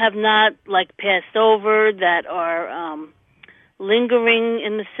have not, like, passed over, that are lingering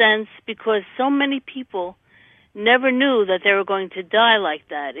in the sense, because so many people never knew that they were going to die like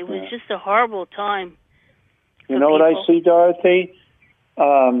that. It was just a horrible time. You know what I see, Dorothy?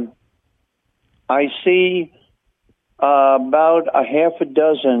 I see about a half a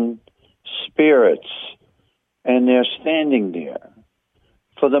dozen spirits, and they're standing there.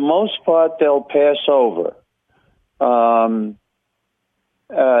 For the most part, they'll pass over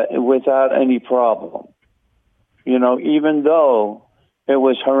without any problem. Even though it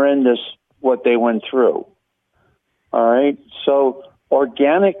was horrendous what they went through. All right? So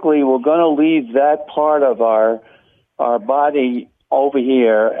organically, we're going to leave that part of our body over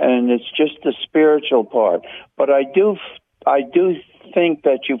here, and it's just the spiritual part. But I do think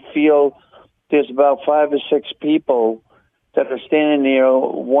that you feel there's about 5 or 6 people that are standing there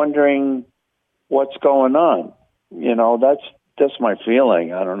wondering what's going on. That's my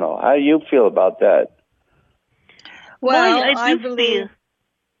feeling. I don't know. How do you feel about that? Well, I believe.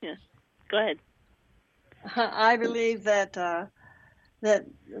 Yes, go ahead. I believe that that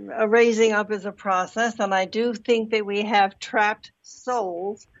raising up is a process, and I do think that we have trapped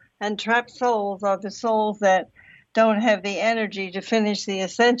souls, and trapped souls are the souls that don't have the energy to finish the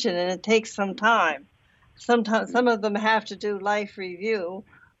ascension, and it takes some time. Sometimes some of them have to do life review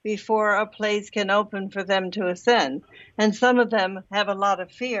before a place can open for them to ascend, and some of them have a lot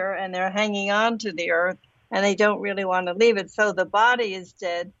of fear, and they're hanging on to the earth, and they don't really want to leave it. So the body is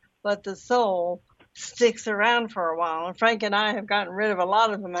dead, but the soul sticks around for a while. And Frank and I have gotten rid of a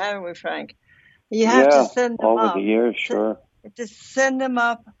lot of them, haven't we, Frank? You have to send them over up. The years, sure. Just send them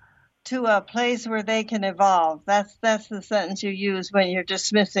up to a place where they can evolve. That's the sentence you use when you're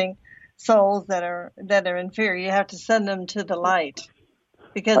dismissing souls that are in fear. You have to send them to the light,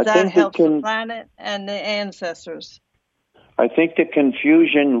 because that helps the planet and the ancestors. I think the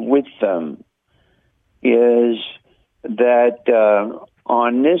confusion with them is that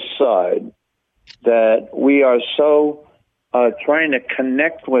on this side, that we are so trying to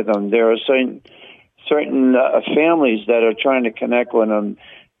connect with them. There are certain families that are trying to connect with them.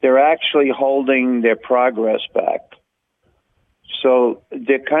 They're actually holding their progress back. So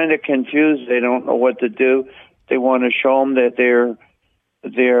they're kind of confused. They don't know what to do. They want to show them that they're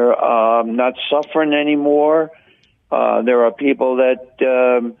not suffering anymore. There are people that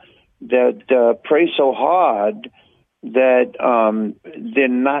pray so hard that they're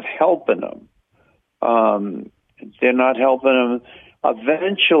not helping them. They're not helping them.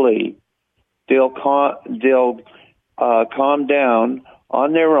 Eventually, they'll calm down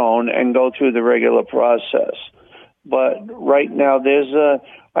on their own and go through the regular process. But right now,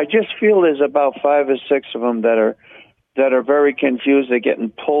 I just feel there's about 5 or 6 of them that are very confused. They're getting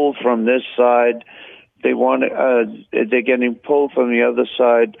pulled from this side. They're getting pulled from the other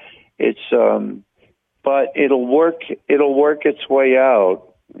side. It's but it'll work its way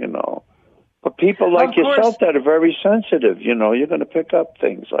out, But people like yourself that are very sensitive, you're going to pick up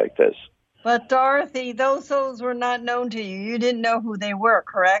things like this. But Dorothy, those souls were not known to you. You didn't know who they were,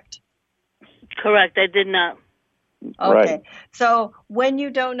 correct? Correct, I did not. Okay. Right. So when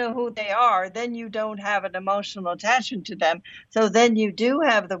you don't know who they are, then you don't have an emotional attachment to them. So then you do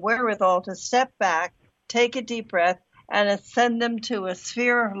have the wherewithal to step back, take a deep breath, and ascend them to a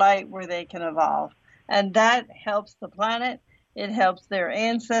sphere of light where they can evolve. And that helps the planet, it helps their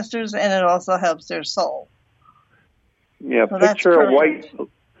ancestors, and it also helps their soul. Yeah, so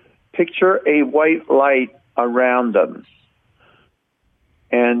picture a white light around them.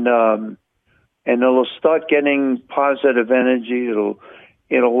 And it'll start getting positive energy.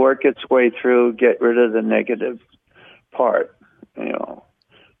 It'll work its way through, get rid of the negative part.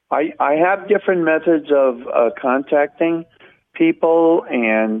 I have different methods of contacting people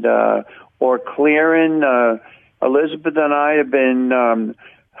and or clearing. Elizabeth and I have been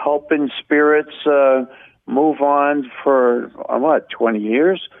helping spirits move on for 20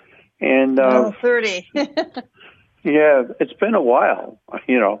 years, and 30. Yeah, it's been a while,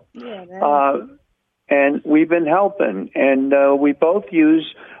 Yeah, and we've been helping, and we both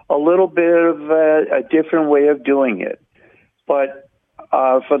use a little bit of a different way of doing it. But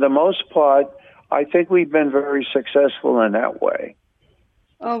for the most part, I think we've been very successful in that way.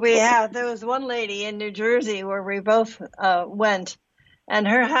 Oh, we have. There was one lady in New Jersey where we both went, and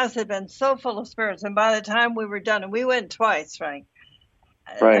her house had been so full of spirits. And by the time we were done, and we went twice, Frank,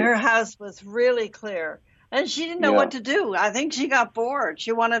 Right. her house was really clear. And she didn't know what to do. I think she got bored.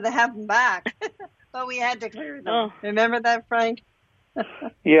 She wanted to have them back, but we had to clear them. Oh. Remember that, Frank?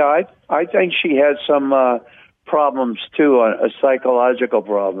 Yeah, I think she had some problems too, psychological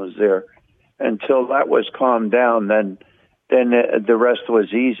problems there. Until that was calmed down, then the rest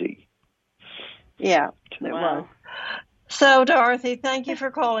was easy. Yeah, it was. So, Dorothy, thank you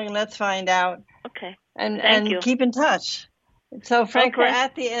for calling. Let's find out. Okay. And you. Keep in touch. So, Frank, Okay. we're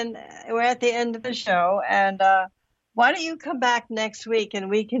at the end. We're at the end of the show, and why don't you come back next week and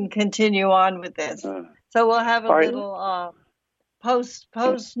we can continue on with this? So we'll have a little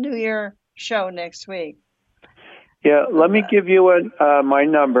post New Year show next week. Yeah, let me give you my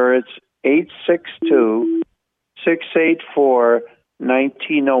number. It's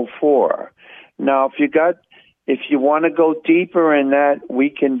 862-684-1904. Now, if you want to go deeper in that,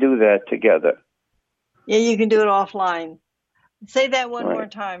 we can do that together. Yeah, you can do it offline. Say that one more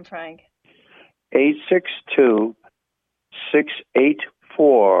time, Frank.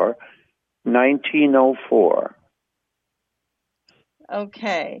 862-684-1904.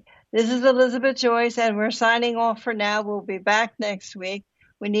 Okay. This is Elizabeth Joyce, and we're signing off for now. We'll be back next week.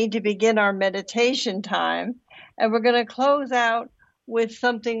 We need to begin our meditation time, and we're going to close out with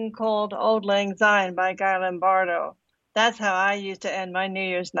something called Old Lang Syne by Guy Lombardo. That's how I used to end my New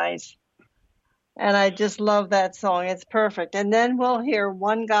Year's nights. And I just love that song. It's perfect. And then we'll hear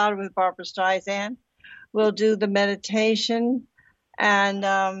One God with Barbara Streisand. We'll do the meditation, and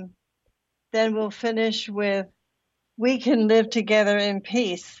then we'll finish with We Can Live Together in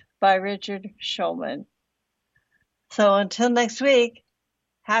Peace by Richard Shulman. So until next week,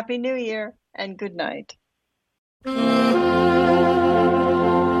 Happy New Year and good night.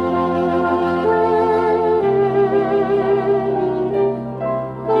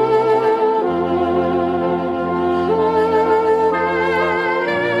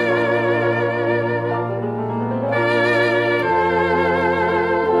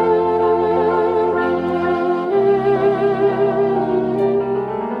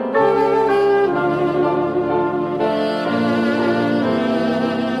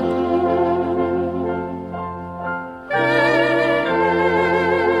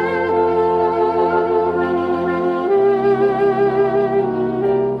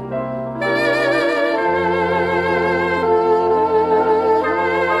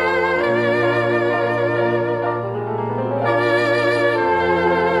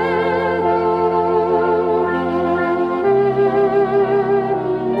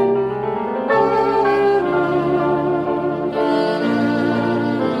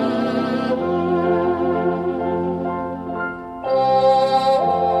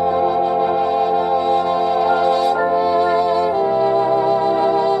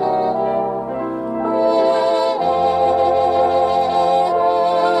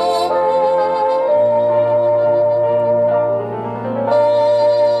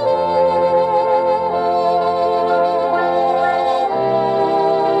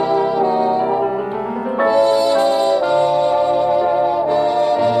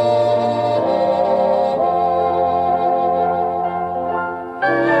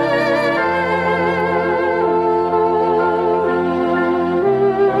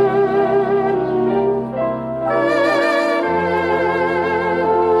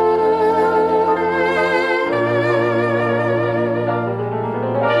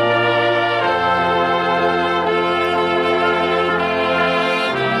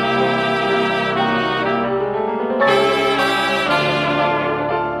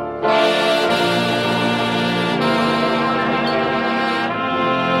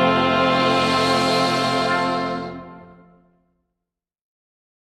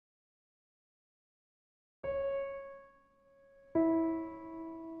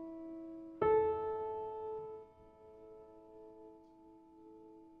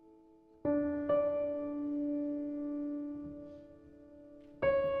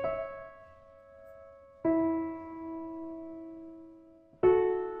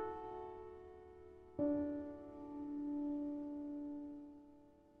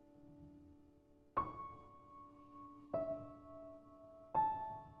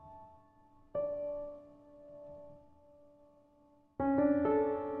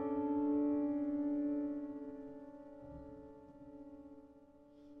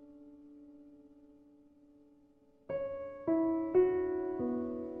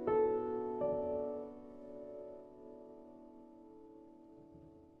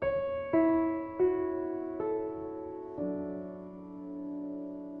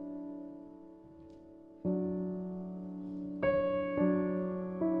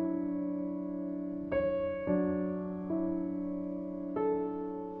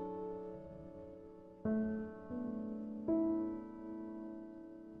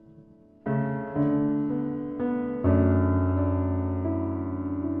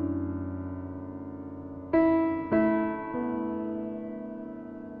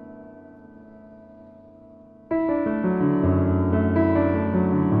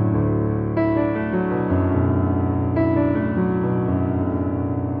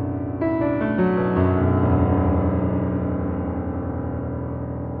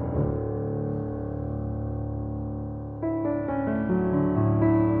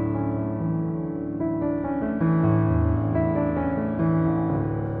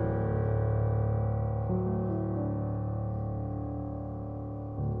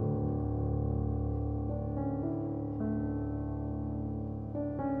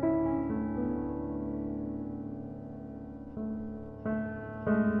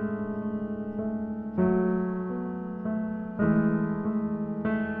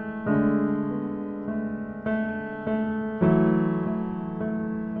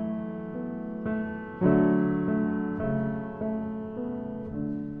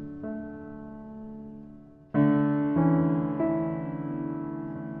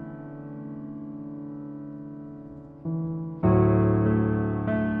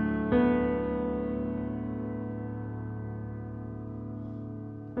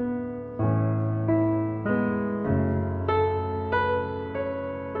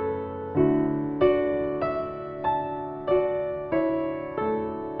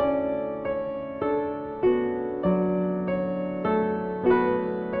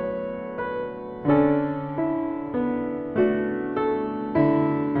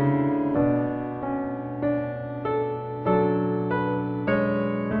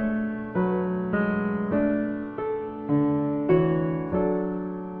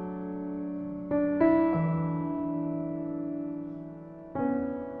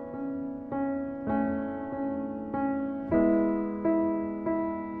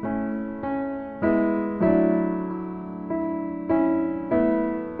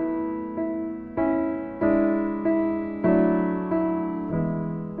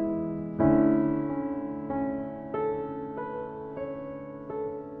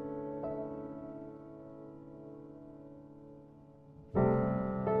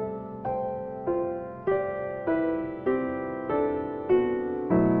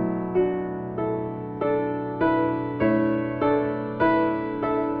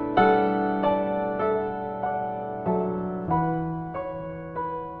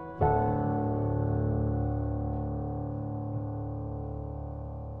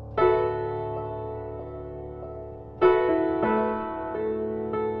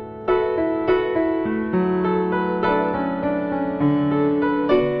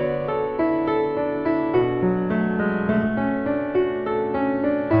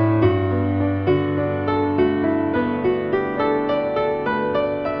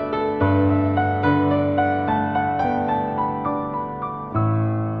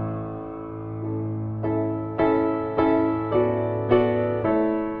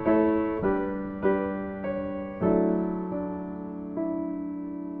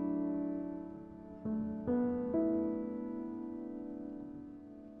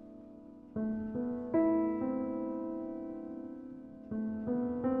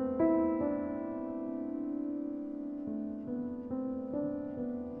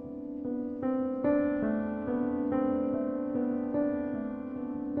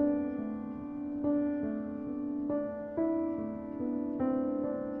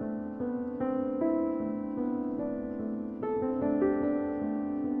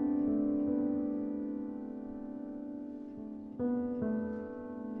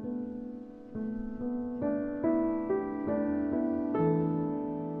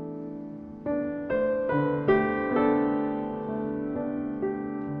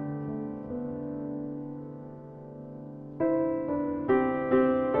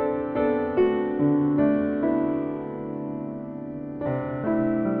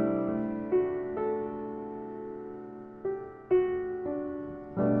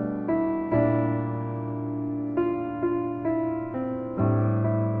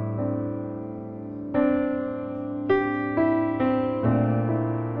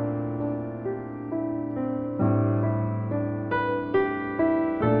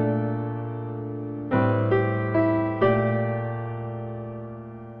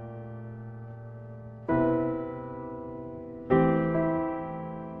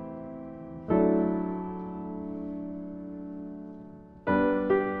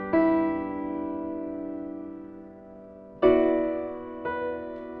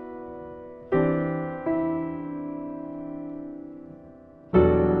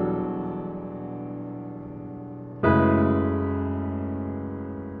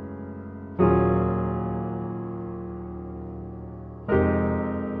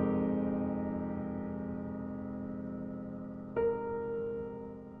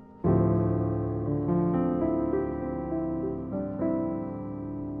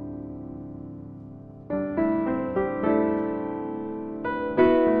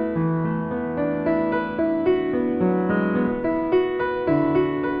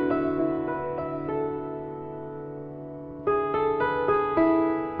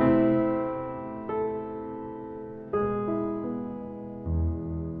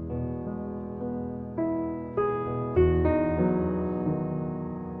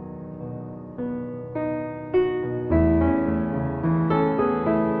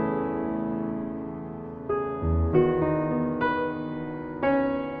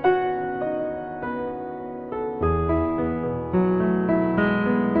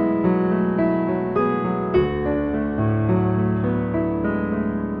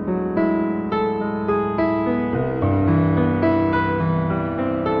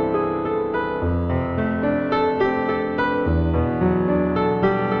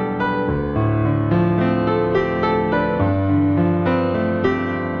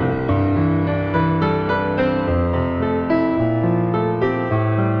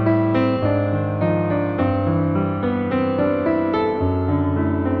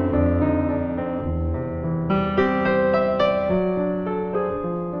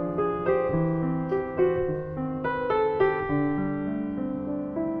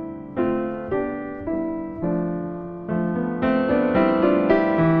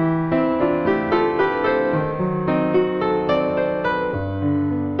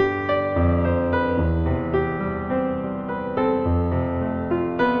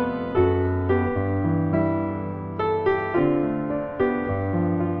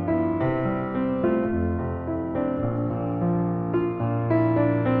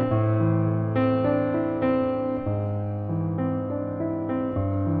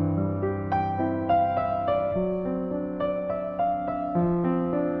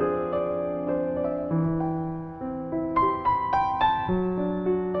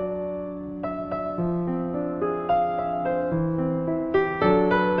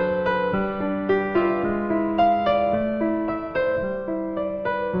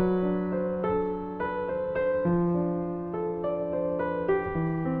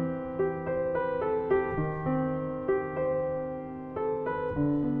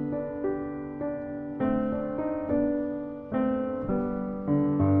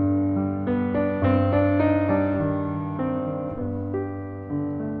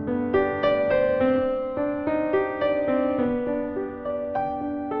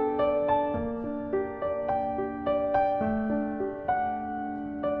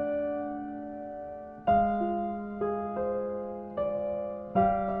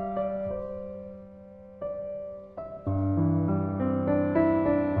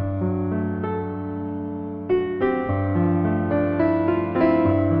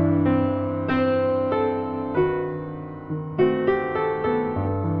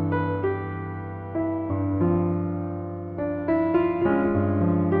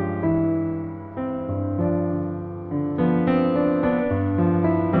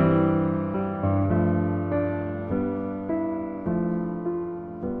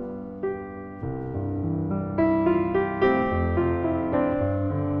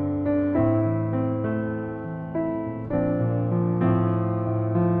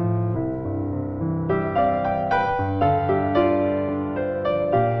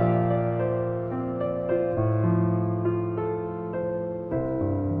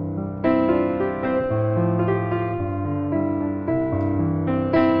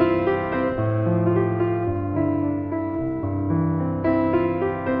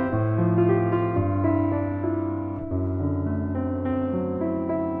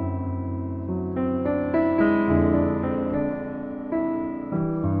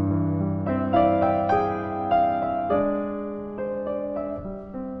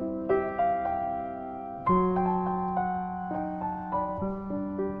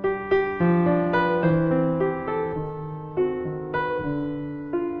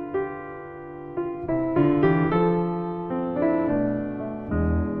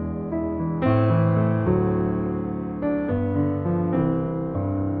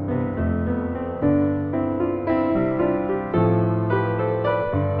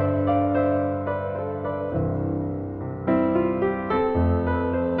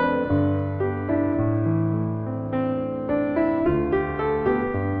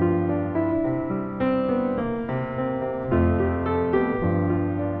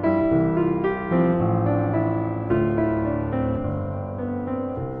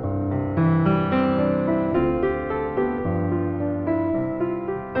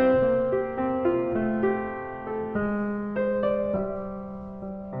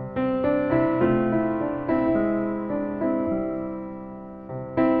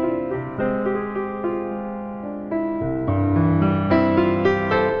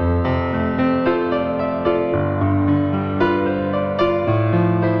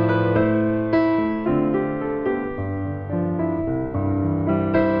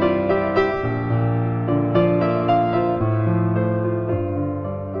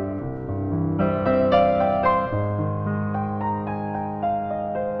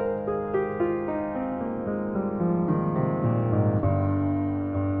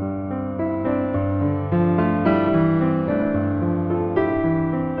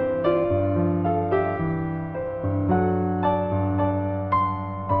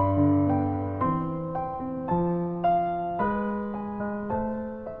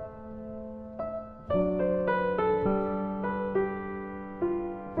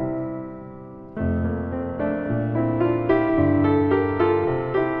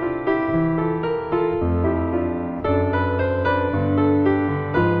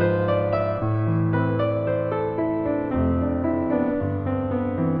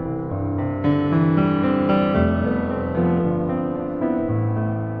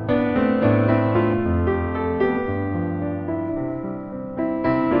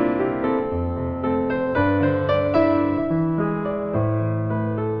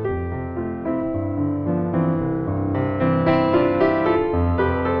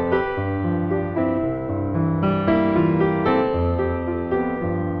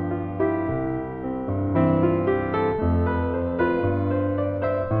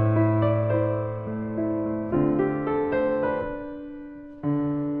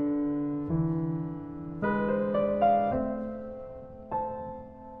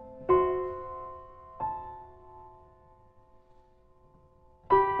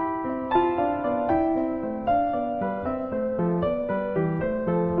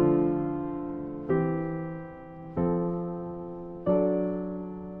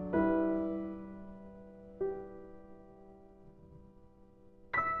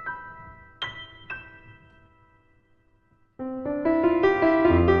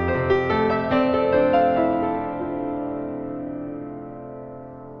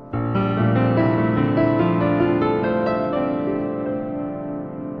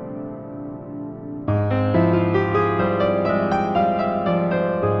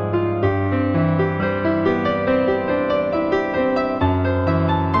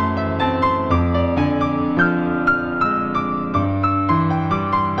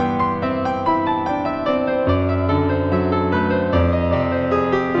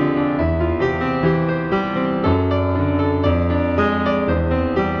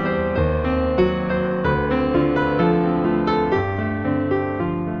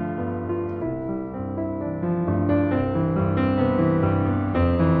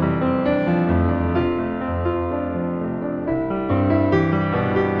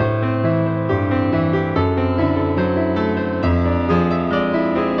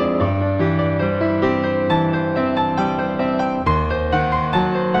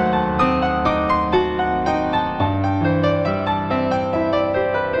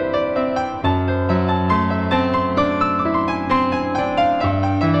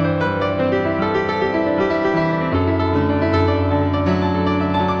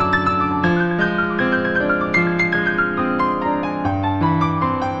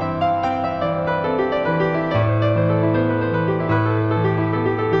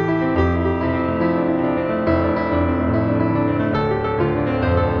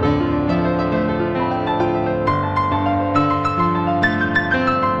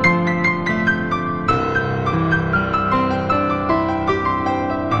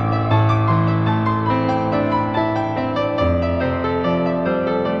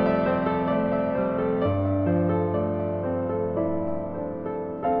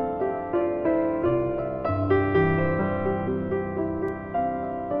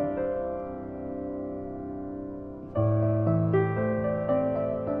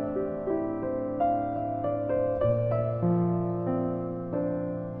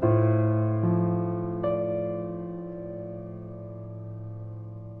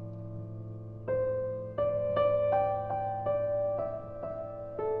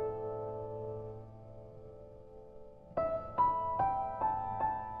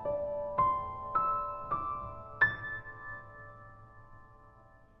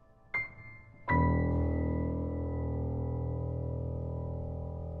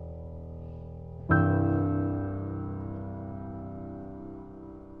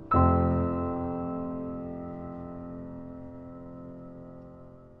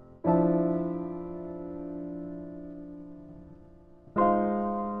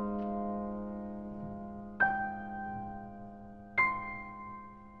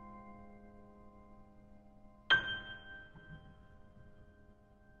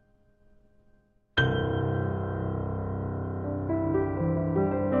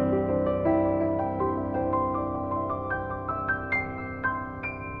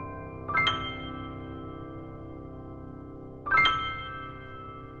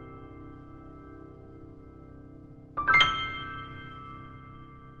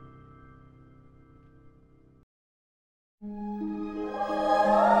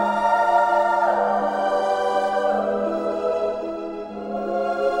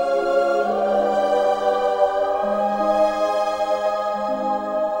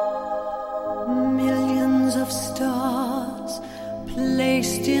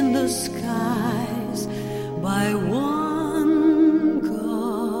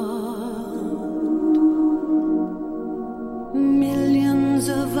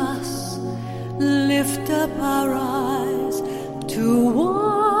 lift up our eyes.